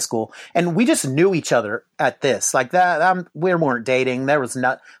in a high school, and we just knew each other at this. Like that, we weren't dating. There was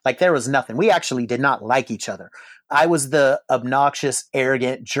nothing. We actually did not like each other. I was the obnoxious,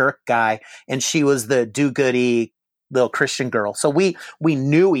 arrogant jerk guy, and she was the do-goody little Christian girl. So we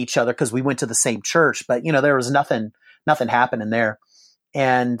knew each other because we went to the same church, but there was nothing happening there.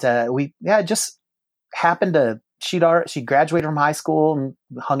 And it just happened to, she graduated from high school and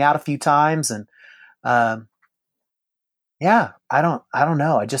hung out a few times. And I don't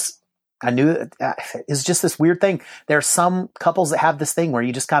know. I knew it's just this weird thing. There are some couples that have this thing where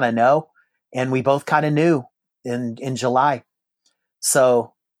you just kind of know, and we both kind of knew in July.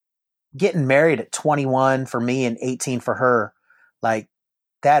 So getting married at 21 for me and 18 for her, like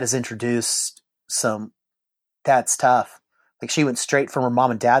that has introduced that's tough. Like she went straight from her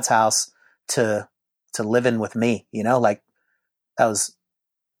mom and dad's house to living with me, like it was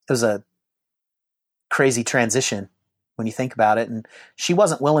a crazy transition when you think about it. And she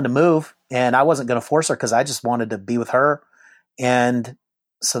wasn't willing to move, and I wasn't going to force her because I just wanted to be with her. And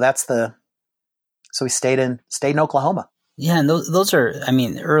so so we stayed in Oklahoma. Yeah. And those are,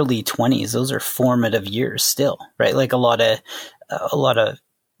 early 20s, those are formative years still, right? Like a lot of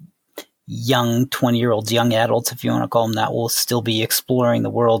young 20-year-olds, young adults, if you want to call them that, will still be exploring the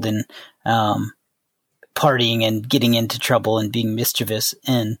world and, partying and getting into trouble and being mischievous.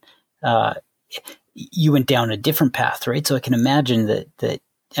 And, you went down a different path, right? So I can imagine that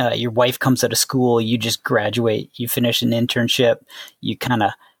your wife comes out of school, you just graduate, you finish an internship, you kind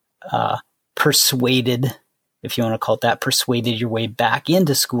of, persuaded your way back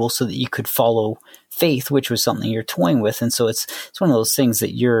into school so that you could follow faith, which was something you're toying with. And so it's one of those things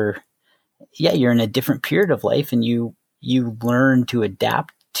that you're in a different period of life, and you learn to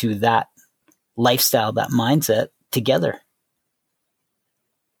adapt to that lifestyle, that mindset together.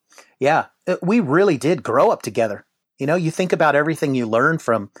 Yeah, we really did grow up together. You think about everything you learn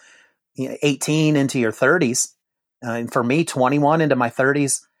from 18 into your 30s. And for me, 21 into my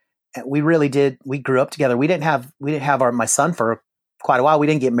 30s, we really did. We grew up together. We didn't have my son for quite a while. We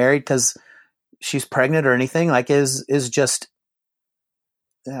didn't get married because she's pregnant or anything. Like is just,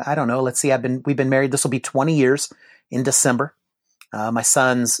 I don't know. Let's see. We've been married. This will be 20 years in December. My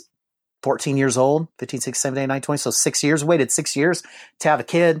son's 14 years old, 15, 16, 17, 18, 19, 20. So 6 years, waited 6 years to have a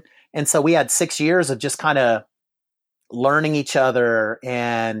kid. And so we had 6 years of just kind of learning each other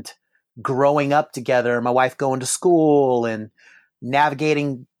and growing up together. My wife going to school and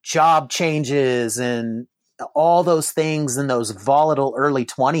navigating job changes and all those things in those volatile early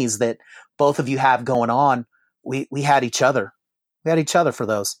 20s that both of you have going on. We had each other. We had each other for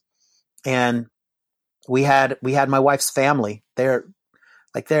those. And we had my wife's family.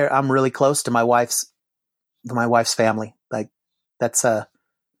 I'm really close to my wife's family. Like that's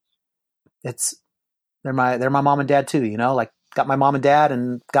they're my mom and dad too, you know, like got my mom and dad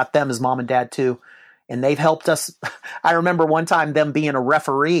and got them as mom and dad too. And they've helped us. I remember one time them being a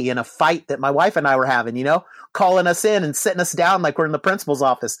referee in a fight that my wife and I were having, you know, calling us in and sitting us down like we're in the principal's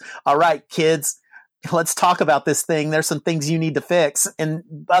office. All right, kids, let's talk about this thing. There's some things you need to fix. And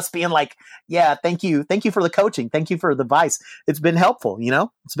us being like, yeah, thank you. Thank you for the coaching. Thank you for the advice. It's been helpful. You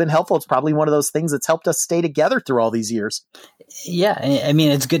know, it's been helpful. It's probably one of those things that's helped us stay together through all these years. Yeah. I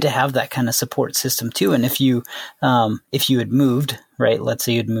mean, it's good to have that kind of support system too. And if you had moved, right, let's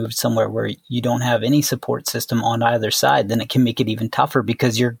say you'd moved somewhere where you don't have any support system on either side, then it can make it even tougher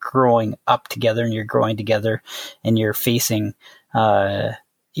because you're growing up together and you're growing together and you're facing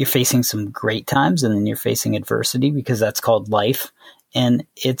some great times and then you're facing adversity because that's called life. And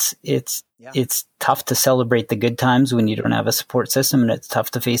it's tough to celebrate the good times when you don't have a support system, and it's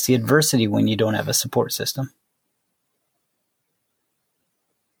tough to face the adversity when you don't have a support system.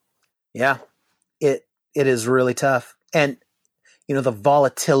 Yeah, it is really tough. And, you know, the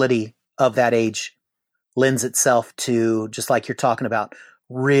volatility of that age lends itself to, just like you're talking about,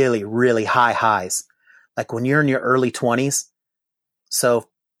 really, really high highs. Like when you're in your early 20s. So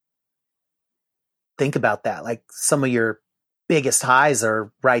think about that. Like some of your biggest highs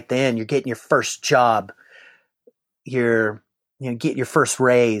are right then. You're getting your first job. You're getting your first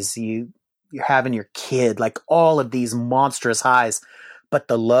raise. You're having your kid, like all of these monstrous highs. But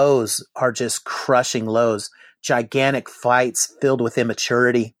the lows are just crushing lows, gigantic fights filled with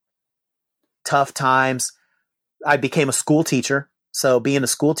immaturity, tough times. I became a school teacher. So being a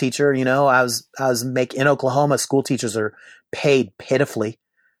school teacher, you know, in Oklahoma, school teachers are paid pitifully.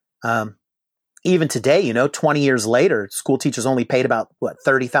 Even today, you know, 20 years later, school teachers only paid about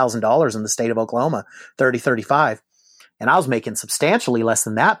 $30,000 in the state of Oklahoma, 35. And I was making substantially less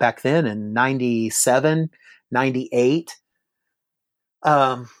than that back then in 97, 98.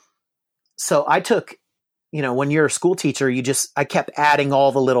 So I took, you know, when you're a school teacher, I kept adding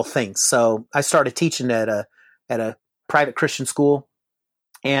all the little things. So I started teaching at a private Christian school,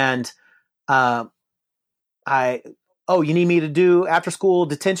 and, you need me to do after school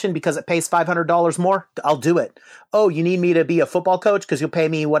detention because it pays $500 more? I'll do it. Oh, you need me to be a football coach because you'll pay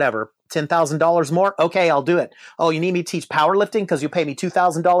me whatever, $10,000 more? Okay, I'll do it. Oh, you need me to teach powerlifting because you'll pay me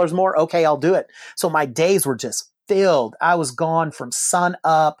 $2,000 more? Okay, I'll do it. So my days were just filled. I was gone from sun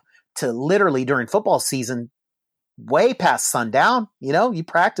up to literally during football season, way past sundown. You know, you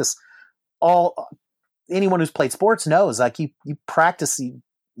practice anyone who's played sports knows, like you practice, you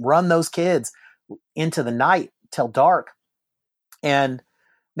run those kids into the night till dark. And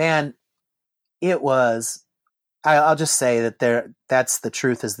man, I'll just say that that's the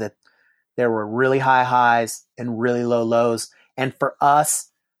truth, is that there were really high highs and really low lows. And for us,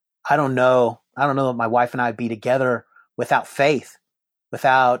 I don't know that my wife and I'd be together without faith,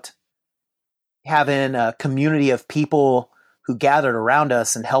 without having a community of people who gathered around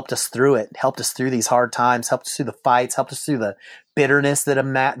us and helped us through it, helped us through these hard times, helped us through the fights, helped us through the bitterness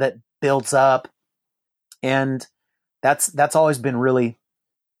that builds up. And that's always been really,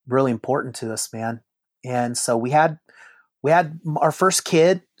 really important to us, man. And so we had our first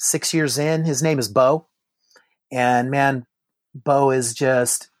kid 6 years in. His name is Bo. And man, Bo is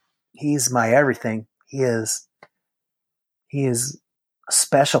he's my everything. He is a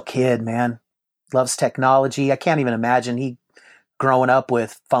special kid, man. Loves technology. I can't even imagine he growing up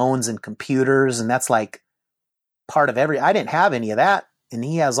with phones and computers, and that's like part of I didn't have any of that, and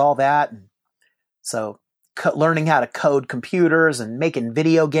he has all that. And so learning how to code computers and making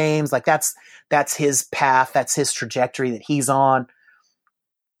video games, like that's his path. That's his trajectory that he's on.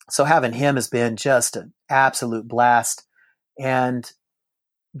 So having him has been just an absolute blast. And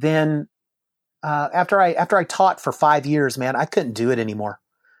then after I taught for 5 years, man, I couldn't do it anymore.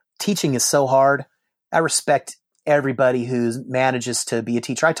 Teaching is so hard. I respect everybody who manages to be a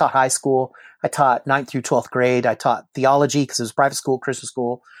teacher. I taught high school. I taught 9th through 12th grade. I taught theology because it was private school, Christian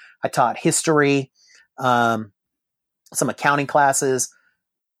school. I taught history. some accounting classes.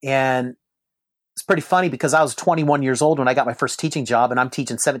 And it's pretty funny because I was 21 years old when I got my first teaching job, and I'm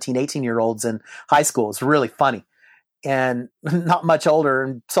teaching 17, 18-year-olds in high school. It's really funny. And not much older.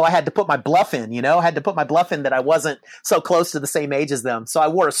 And so I had to put my bluff in, I had to put my bluff in that I wasn't so close to the same age as them. So I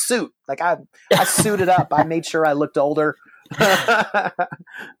wore a suit. Like I suited up. I made sure I looked older. I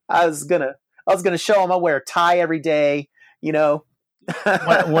was gonna show them I wear a tie every day, One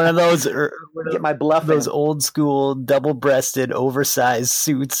of those, get my bluff those in. old school double-breasted oversized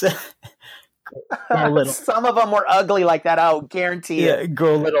suits. Some of them were ugly like that. I'll guarantee it.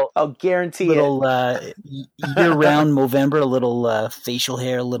 Grow a little. I'll guarantee little, year-round Movember, a little facial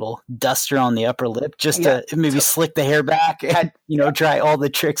hair, a little duster on the upper lip, just to maybe slick the hair back. And, try all the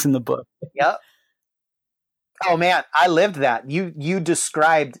tricks in the book. Yep. Oh man, I lived that. You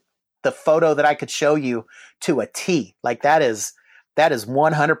described the photo that I could show you to a T. Like that is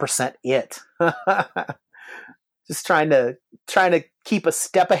 100% it. Just trying to keep a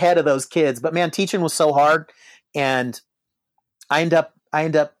step ahead of those kids. But man, teaching was so hard, and I end up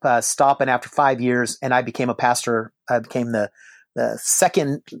stopping after 5 years, and I became a pastor. I became the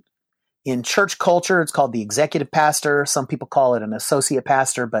second in church culture. It's called the executive pastor. Some people call it an associate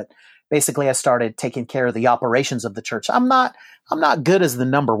pastor, but basically I started taking care of the operations of the church. I'm not good as the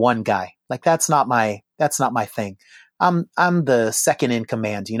number one guy. Like that's not my thing. I'm the second in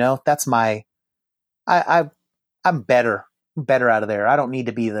command, That's my I'm better out of there. I don't need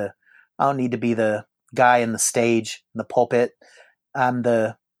to be the guy in the stage, in the pulpit. I'm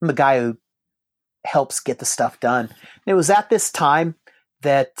the guy who helps get the stuff done. And it was at this time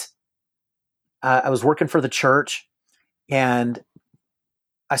that I was working for the church, and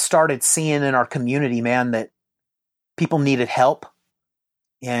I started seeing in our community, man, that people needed help,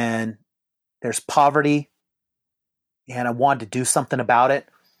 and there's poverty, and I wanted to do something about it.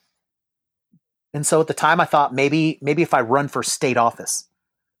 And so at the time I thought maybe if I run for state office,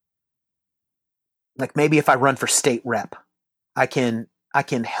 like maybe if I run for state rep, I can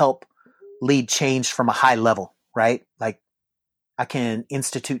help lead change from a high level, right? Like I can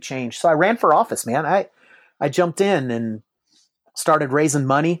institute change. So I ran for office, man. I jumped in and started raising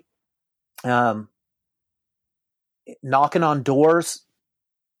money, knocking on doors,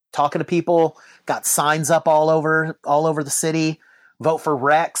 talking to people, got signs up all over the city, vote for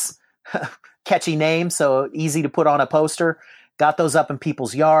Rex. Catchy name, so easy to put on a poster. Got those up in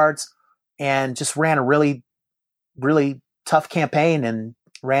people's yards, and just ran a really, really tough campaign, and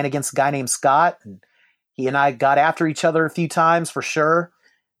ran against a guy named Scott. And he and I got after each other a few times for sure.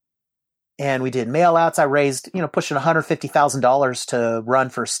 And we did mail outs. I raised, pushing $150,000 to run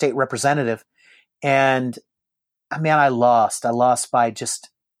for state representative. And man, I lost by just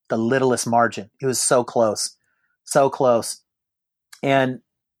the littlest margin. It was so close. And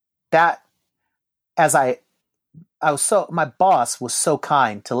that, my boss was so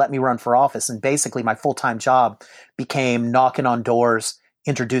kind to let me run for office, and basically my full-time job became knocking on doors,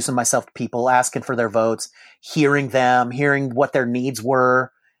 introducing myself to people, asking for their votes, hearing what their needs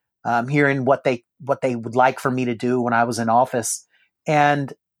were, hearing what they would like for me to do when I was in office.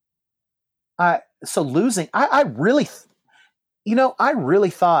 And I really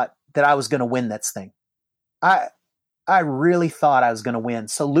thought that I was going to win this thing. I really thought I was going to win.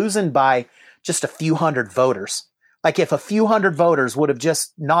 So losing by just a few hundred voters, like if a few hundred voters would have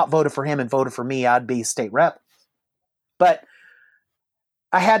just not voted for him and voted for me, I'd be state rep. But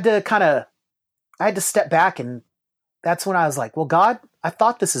I had to step back, and that's when I was like, well, God, I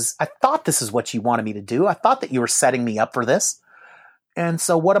thought this is what you wanted me to do. I thought that you were setting me up for this. And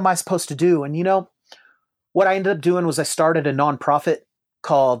so what am I supposed to do? And what I ended up doing was I started a nonprofit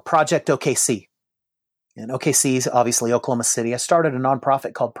called Project OKC. And OKC is obviously Oklahoma City. I started a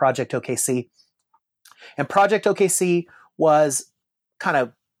nonprofit called Project OKC. And Project OKC was kind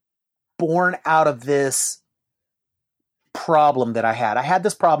of born out of this problem that I had. I had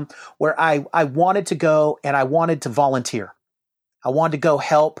this problem where I wanted to go and I wanted to volunteer. I wanted to go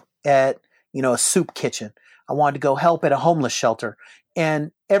help at, a soup kitchen. I wanted to go help at a homeless shelter.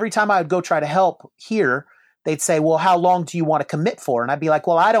 And every time I would go try to help here, they'd say, well, how long do you want to commit for? And I'd be like,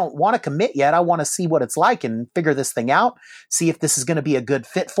 well, I don't want to commit yet. I want to see what it's like and figure this thing out, see if this is going to be a good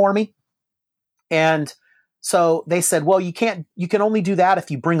fit for me. And so they said, well, you can only do that if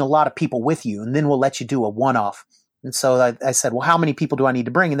you bring a lot of people with you, and then we'll let you do a one-off. And so I said, well, how many people do I need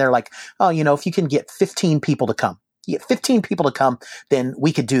to bring? And they're like, oh, if you can get 15 people to come, then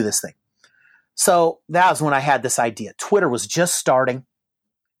we could do this thing. So that was when I had this idea. Twitter was just starting.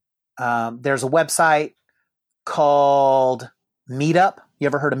 There's a website called Meetup. You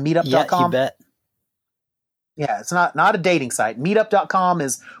ever heard of meetup.com? Yeah, you bet. Yeah, it's not a dating site. Meetup.com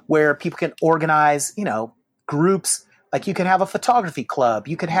is where people can organize, groups Like you can have a photography club.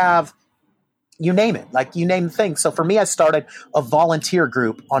 You could have, you name it, like you name the thing. So for me, I started a volunteer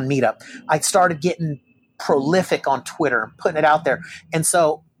group on Meetup. I started getting prolific on Twitter, putting it out there. And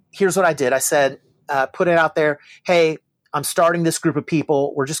so here's what I did. I said, put it out there. Hey, I'm starting this group of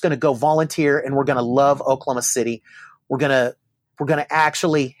people. We're just going to go volunteer and we're going to love Oklahoma City. We're going to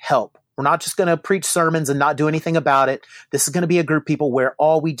actually help. We're not just going to preach sermons and not do anything about it. This is going to be a group of people where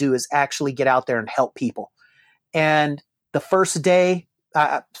all we do is actually get out there and help people. And the first day,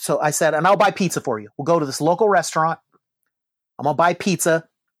 so I said, and I'll buy pizza for you. We'll go to this local restaurant. I'm going to buy pizza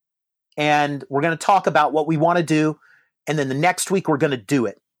and we're going to talk about what we want to do. And then the next week we're going to do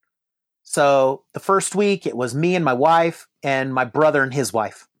it. So the first week it was me and my wife and my brother and his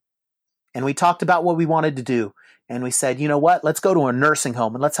wife. And we talked about what we wanted to do. And we said, you know what, let's go to a nursing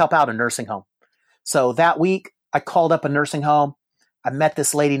home and let's help out a nursing home. So that week I called up a nursing home. I met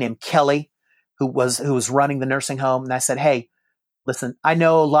this lady named Kelly who was running the nursing home. And I said, hey, listen, I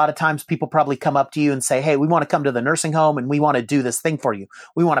know a lot of times people probably come up to you and say, hey, we want to come to the nursing home and we want to do this thing for you.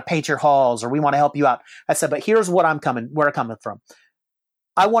 We want to paint your halls or we want to help you out. I said, but here's where I'm coming from.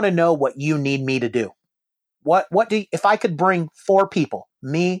 I want to know what you need me to do. If I could bring 4 people,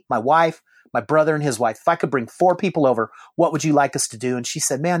 me, my wife, my brother and his wife, if I could bring 4 people over, what would you like us to do? And she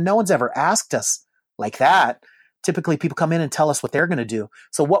said, man, no one's ever asked us like that. Typically people come in and tell us what they're going to do.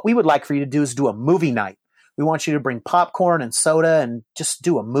 So what we would like for you to do is do a movie night. We want you to bring popcorn and soda and just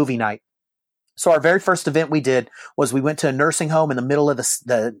do a movie night. So our very first event we did was we went to a nursing home in the middle of in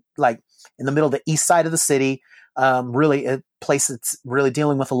the middle of the east side of the city. Really a place that's really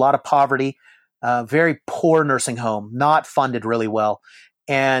dealing with a lot of poverty, very poor nursing home, not funded really well.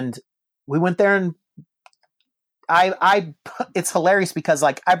 And we went there and it's hilarious because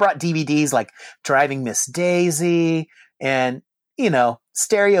like I brought DVDs like Driving Miss Daisy and, you know,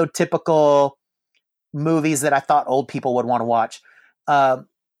 stereotypical movies that I thought old people would want to watch.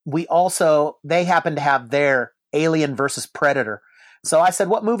 They happened to have their Alien versus Predator. So I said,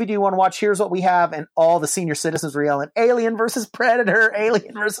 what movie do you want to watch? Here's what we have. And all the senior citizens were yelling, Alien versus Predator,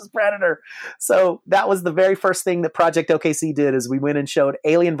 Alien versus Predator. So that was the very first thing that Project OKC did is we went and showed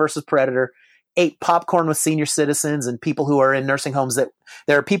Alien versus Predator, ate popcorn with senior citizens and people who are in nursing homes. That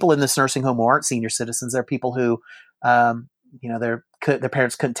there are people in this nursing home who aren't senior citizens. There are people who, their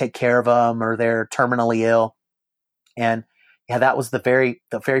parents couldn't take care of them or they're terminally ill. And yeah, that was the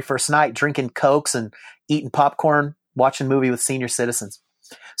very first night, drinking Cokes and eating popcorn, watching a movie with senior citizens.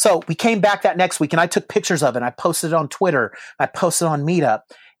 So we came back that next week and I took pictures of it. And I posted it on Twitter. I posted on Meetup.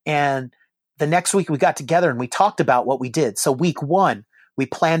 And the next week we got together and we talked about what we did. So week 1, we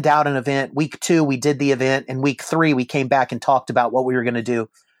planned out an event. Week 2, we did the event. And week 3, we came back and talked about what we were going to do.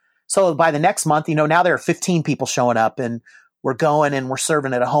 So by the next month, now there are 15 people showing up and we're going and we're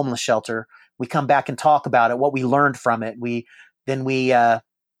serving at a homeless shelter. We come back and talk about it, what we learned from it.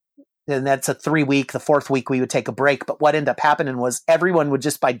 Then that's a 3-week. The 4th week we would take a break. But what ended up happening was everyone would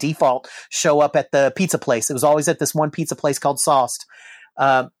just by default show up at the pizza place. It was always at this one pizza place called Sauced.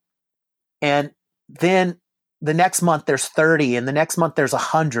 And then the next month there's 30 and the next month there's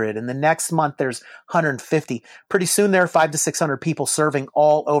 100 and the next month there's 150. Pretty soon there are 500 to 600 people serving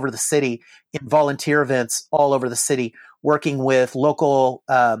all over the city in volunteer events all over the city, working with local,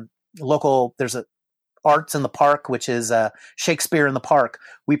 there's a Arts in the Park, which is Shakespeare in the Park.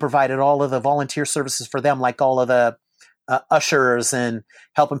 We provided all of the volunteer services for them, like all of the ushers and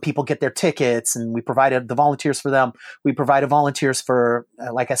helping people get their tickets. And we provided the volunteers for them. We provided volunteers for,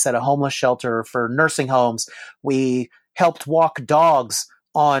 like I said, a homeless shelter, for nursing homes. We helped walk dogs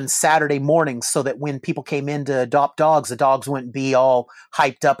on Saturday mornings so that when people came in to adopt dogs, the dogs wouldn't be all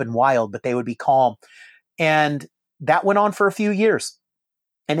hyped up and wild, but they would be calm. And that went on for a few years.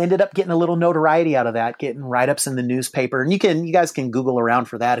 And ended up getting a little notoriety out of that, getting write-ups in the newspaper. And you guys can Google around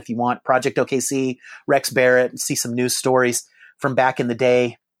for that if you want. Project OKC, Rex Barrett, see some news stories from back in the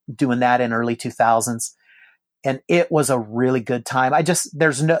day, doing that in early 2000s. And it was a really good time. There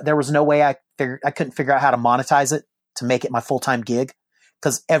was no way I couldn't figure out how to monetize it to make it my full-time gig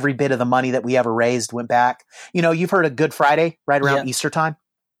because every bit of the money that we ever raised went back. You've heard of Good Friday right around Easter time.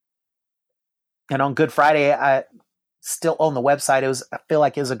 And on Good Friday, I still own the website. I feel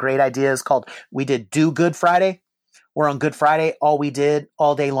like it was a great idea. It's called, we did Do Good Friday. Where on Good Friday, all we did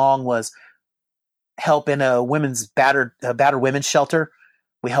all day long was help in a battered women's shelter.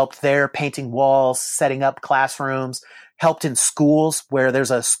 We helped there painting walls, setting up classrooms, helped in schools where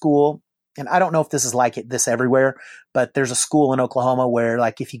there's a school. And I don't know if this is like this everywhere, but there's a school in Oklahoma where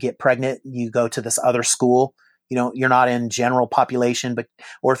like, if you get pregnant, you go to this other school. You're not in general population,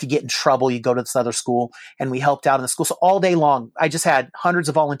 or if you get in trouble, you go to this other school, and we helped out in the school. So all day long, I just had hundreds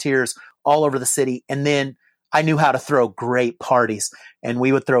of volunteers all over the city. And then I knew how to throw great parties, and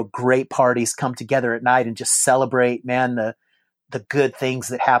we would throw great parties, come together at night and just celebrate, man, the good things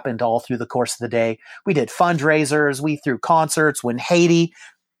that happened all through the course of the day. We did fundraisers. We threw concerts when Haiti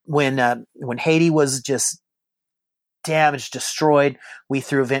was just damaged, destroyed. We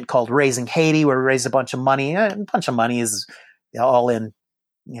threw an event called Raising Haiti where we raised a bunch of money. A bunch of money is all in,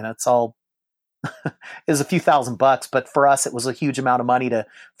 it's all, it was a few $1,000, but for us, it was a huge amount of money to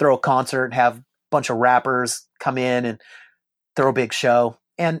throw a concert and have a bunch of rappers come in and throw a big show.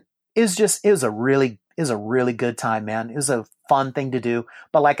 And it was a really good time, man. It was a fun thing to do.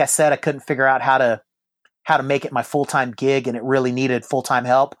 But like I said, I couldn't figure out how to make it my full-time gig, and it really needed full-time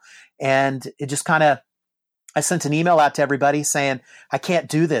help. And it just I sent an email out to everybody saying, I can't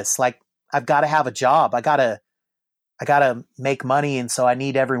do this. Like, I've got to have a job. I got to make money. And so I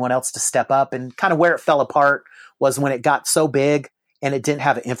need everyone else to step up. And kind of where it fell apart was when it got so big and it didn't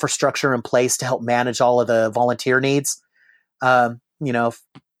have an infrastructure in place to help manage all of the volunteer needs. If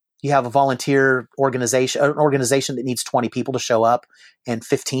you have a volunteer organization, an organization that needs 20 people to show up and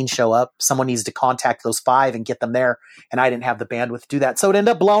 15 show up, someone needs to contact those 5 and get them there. And I didn't have the bandwidth to do that. So it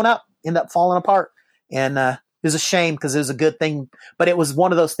ended up blowing up, ended up falling apart. And it was a shame because it was a good thing, but it was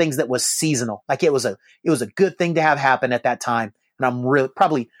one of those things that was seasonal. Like it was a good thing to have happen at that time. And I'm really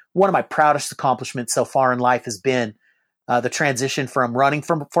probably one of my proudest accomplishments so far in life has been the transition from running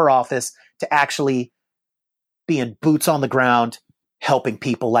for office to actually being boots on the ground, helping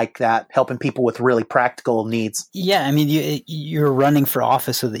people like that, helping people with really practical needs. Yeah. I mean, you're running for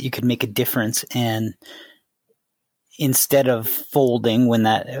office so that you could make a difference. And instead of folding when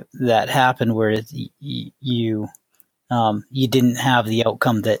that happened, where you didn't have the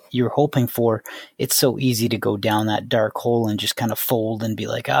outcome that you were hoping for, it's so easy to go down that dark hole and just kind of fold and be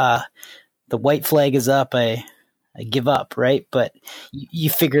like, the white flag is up. I give up. Right. But you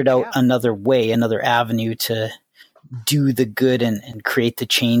figured out another way, another avenue to do the good and create the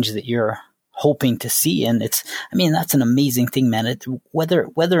change that you're hoping to see. And that's an amazing thing, man.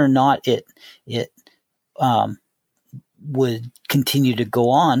 Whether or not it would continue to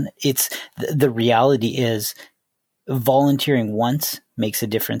go on, it's the reality is volunteering once makes a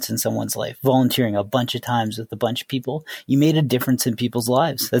difference in someone's life. Volunteering a bunch of times with a bunch of people, you made a difference in people's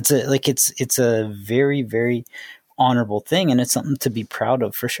lives. It's a very, very honorable thing, and it's something to be proud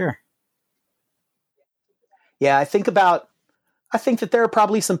of for sure. Yeah, I think that there are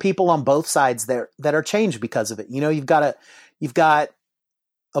probably some people on both sides there that are changed because of it. You've got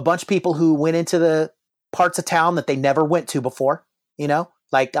a bunch of people who went into the parts of town that they never went to before,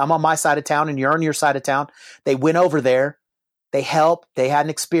 like I'm on my side of town and you're on your side of town. They went over there, they helped, they had an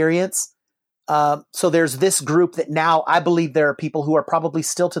experience. So there's this group that now I believe there are people who are probably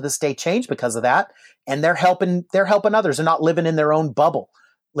still to this day changed because of that. And they're helping others and not living in their own bubble,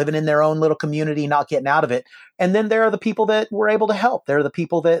 living in their own little community, not getting out of it. And then there are the people that were able to help. They're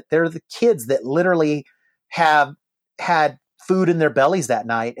the kids that literally have had food in their bellies that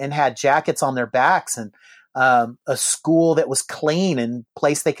night and had jackets on their backs and a school that was clean and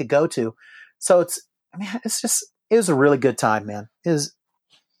place they could go to. So it was a really good time, man. It was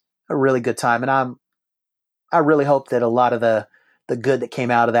a really good time. And I really hope that a lot of the good that came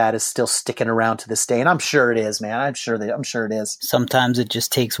out of that is still sticking around to this day. And I'm sure it is, man. I'm sure it is. Sometimes it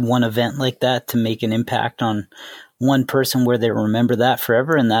just takes one event like that to make an impact on one person where they remember that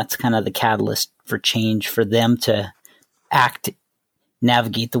forever. And that's kind of the catalyst for change for them to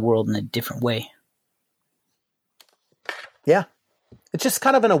navigate the world in a different way. Yeah. It's just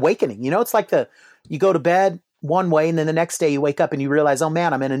kind of an awakening. It's like you go to bed one way and then the next day you wake up and you realize, oh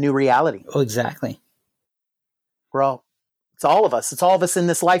man, I'm in a new reality. Oh, exactly. It's all of us. It's all of us in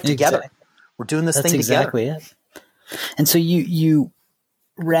this life together. Exactly. We're doing this thing together. That's exactly it. And so you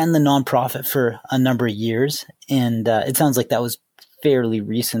ran the nonprofit for a number of years, and it sounds like that was fairly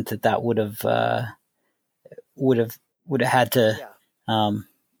recent that would have had to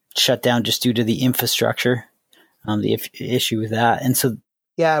shut down just due to the infrastructure, the issue with that. And so,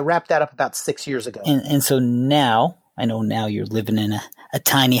 yeah, I wrapped that up about 6 years ago. And so now you're living in a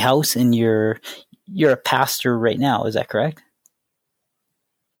tiny house, and you're a pastor right now. Is that correct?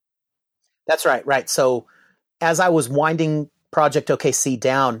 That's right. Right. So as I was winding Project OKC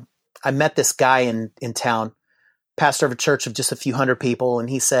down, I met this guy in town, pastor of a church of just a few hundred people. And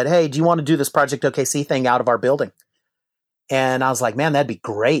he said, hey, do you want to do this Project OKC thing out of our building? And I was like, man, that'd be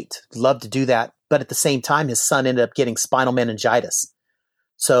great. Love to do that. But at the same time, his son ended up getting spinal meningitis.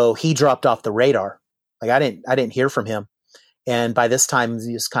 So he dropped off the radar. Like I didn't hear from him. And by this time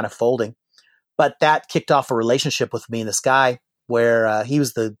he was kind of folding, but that kicked off a relationship with me and this guy where he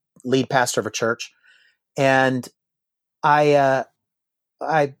was the lead pastor of a church. And I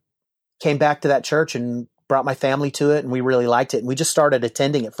came back to that church and brought my family to it, and we really liked it. And we just started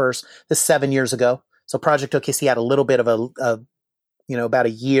attending it first. This 7 years ago. So Project OKC had a little bit of about a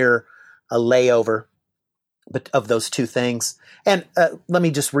year, a layover, but of those two things. And let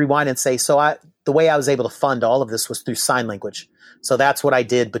me just rewind and say, the way I was able to fund all of this was through sign language. So that's what I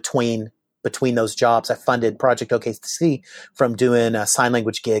did between those jobs. I funded Project OKC from doing sign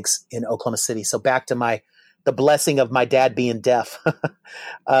language gigs in Oklahoma City. So back to the blessing of my dad being deaf.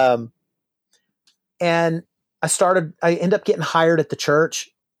 And I ended up getting hired at the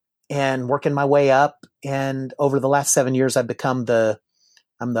church and working my way up. And over the last 7 years, I've become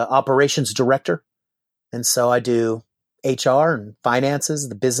I'm the operations director. And so I do HR and finances,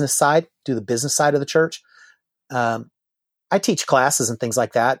 the business side, do the business side of the church. I teach classes and things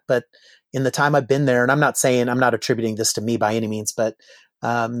like that, but in the time I've been there, and I'm not attributing this to me by any means, but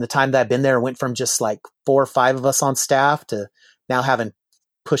the time that I've been there, I went from just like 4 or 5 of us on staff to now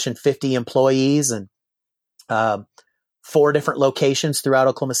pushing 50 employees and 4 different locations throughout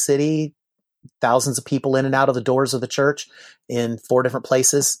Oklahoma City, thousands of people in and out of the doors of the church in 4 different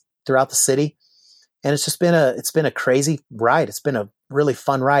places throughout the city. And it's been a crazy ride. It's been a really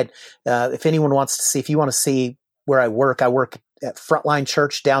fun ride. If you want to see where I work at Frontline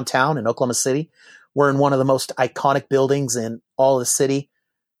Church downtown in Oklahoma City. We're in one of the most iconic buildings in all of the city,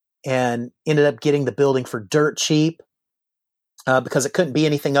 and ended up getting the building for dirt cheap because it couldn't be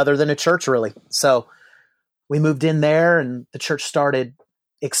anything other than a church, really. So we moved in there, and the church started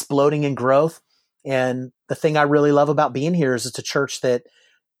exploding in growth. And the thing I really love about being here is it's a church that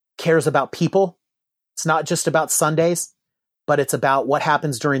cares about people. It's not just about Sundays, but it's about what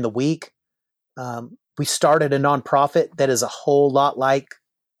happens during the week. We started a nonprofit that is a whole lot like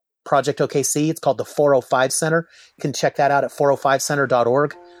Project OKC. It's called the 405 Center. You can check that out at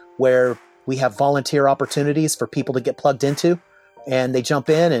 405center.org, where we have volunteer opportunities for people to get plugged into, and they jump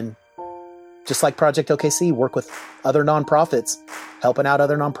in and, just like Project OKC, work with other nonprofits, helping out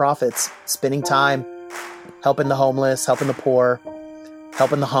other nonprofits, spending time, helping the homeless, helping the poor,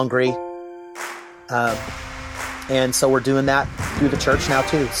 helping the hungry. And so we're doing that through the church now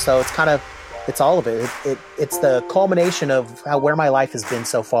too. So it's all of it. It's the culmination of where my life has been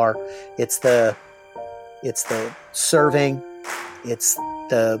so far. It's the serving. It's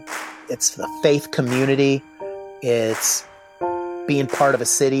the faith community. It's being part of a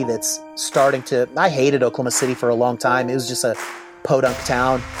city that's starting to. I hated Oklahoma City for a long time. It was just a podunk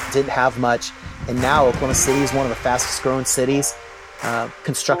town. Didn't have much. And now Oklahoma City is one of the fastest growing cities.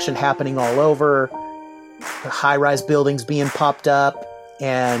 Construction happening all over. High-rise buildings being popped up,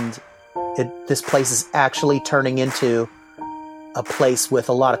 and this place is actually turning into a place with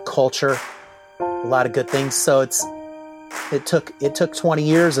a lot of culture, a lot of good things. So it took 20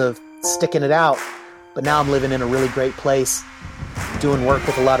 years of sticking it out, but now I'm living in a really great place, doing work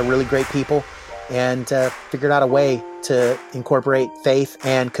with a lot of really great people, and figured out a way to incorporate faith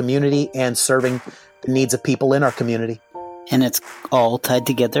and community and serving the needs of people in our community. And it's all tied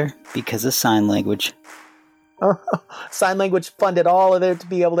together because of sign language. Sign language funded all of it to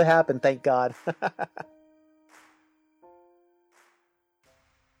be able to happen. Thank God.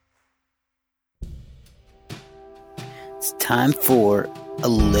 It's time for a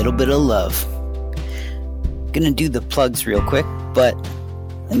little bit of love. Gonna do the plugs real quick, but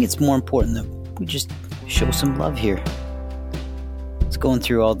I think it's more important that we just show some love here. It's going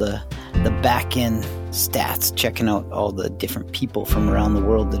through all the back end stats, checking out all the different people from around the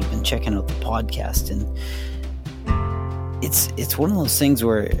world that have been checking out the podcast, and it's one of those things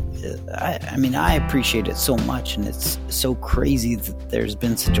where I appreciate it so much, and it's so crazy that there's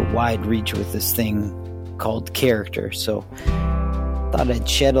been such a wide reach with this thing called character. So thought I'd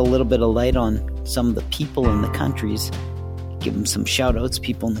shed a little bit of light on some of the people in the countries, give them some shout outs,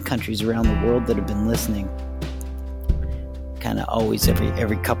 people in the countries around the world that have been listening. Kind of always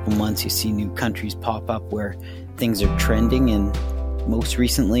every couple months you see new countries pop up where things are trending, and most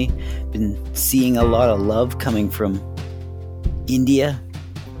recently been seeing a lot of love coming from India,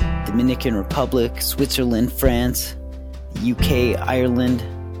 Dominican Republic, Switzerland, France, UK, Ireland,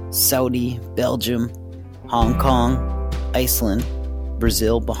 Saudi, Belgium, Hong Kong, Iceland,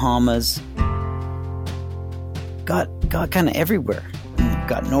 Brazil, Bahamas. Got kind of everywhere.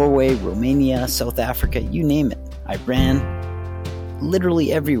 Got Norway, Romania, South Africa, you name it. Iran,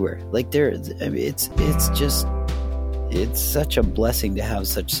 literally everywhere. Like it's such a blessing to have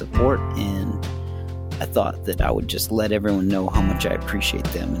such support, and I thought that I would just let everyone know how much I appreciate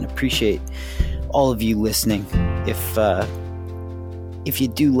them and appreciate all of you listening. If you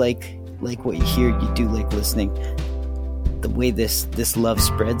do like what you hear, you do like listening, the way this love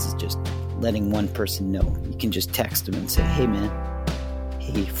spreads is just letting one person know. You can just text them and say, hey man,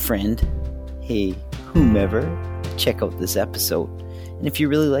 hey friend, hey whomever, check out this episode. And if you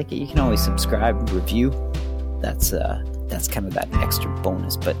really like it, you can always subscribe, review. That's kind of that extra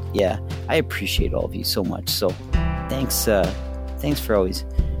bonus. But yeah, I appreciate all of you so much. So thanks for always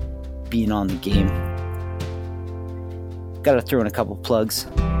being on the game. Got to throw in a couple plugs.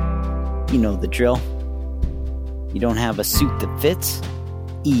 You know the drill. You don't have a suit that fits?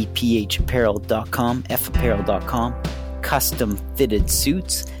 EPHapparel.com, fapparel.com. Custom fitted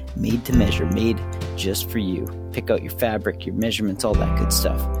suits, made to measure, made just for you. Pick out your fabric, your measurements, all that good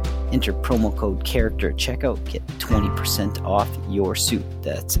stuff. Enter promo code CHARACTER at checkout. Get 20% off your suit.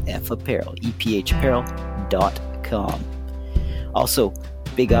 That's fapparel, ephapparel.com. Also,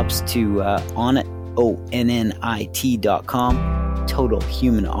 big ups to Onnit, ONNIT.com. Total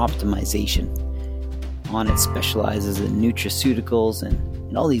Human Optimization. Onnit specializes in nutraceuticals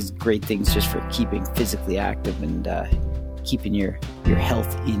and all these great things just for keeping physically active and keeping your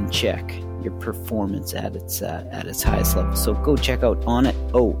health in check, your performance at its highest level. So go check out Onnit,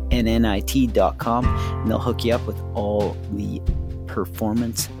 ONNIT.com, and they'll hook you up with all the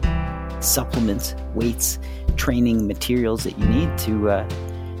performance supplements, weights, training materials that you need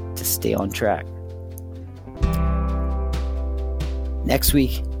to stay on track. Next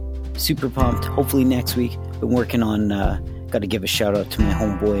week, super pumped. Hopefully next week. Been working on. Got to give a shout out to my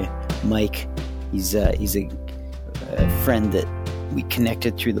homeboy Mike. He's a friend that we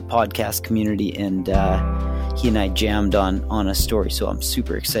connected through the podcast community, and he and I jammed on a story. So I'm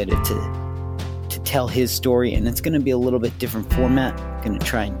super excited to tell his story, and it's going to be a little bit different format. I'm going to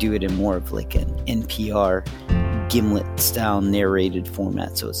try and do it in more of like an NPR Gimlet style narrated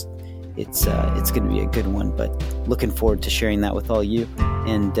format. So it's going to be a good one, but looking forward to sharing that with all you.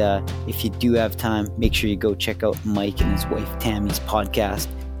 And if you do have time, make sure you go check out Mike and his wife Tammy's podcast.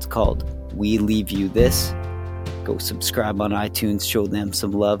 It's called We Leave You This. Go subscribe on iTunes, show them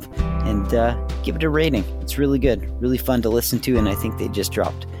some love, and give it a rating. It's really good, really fun to listen to, and I think they just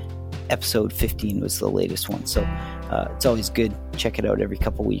dropped episode 15 was the latest one. So it's always good. Check it out every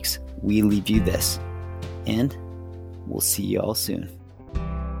couple weeks. We Leave You This. And we'll see you all soon.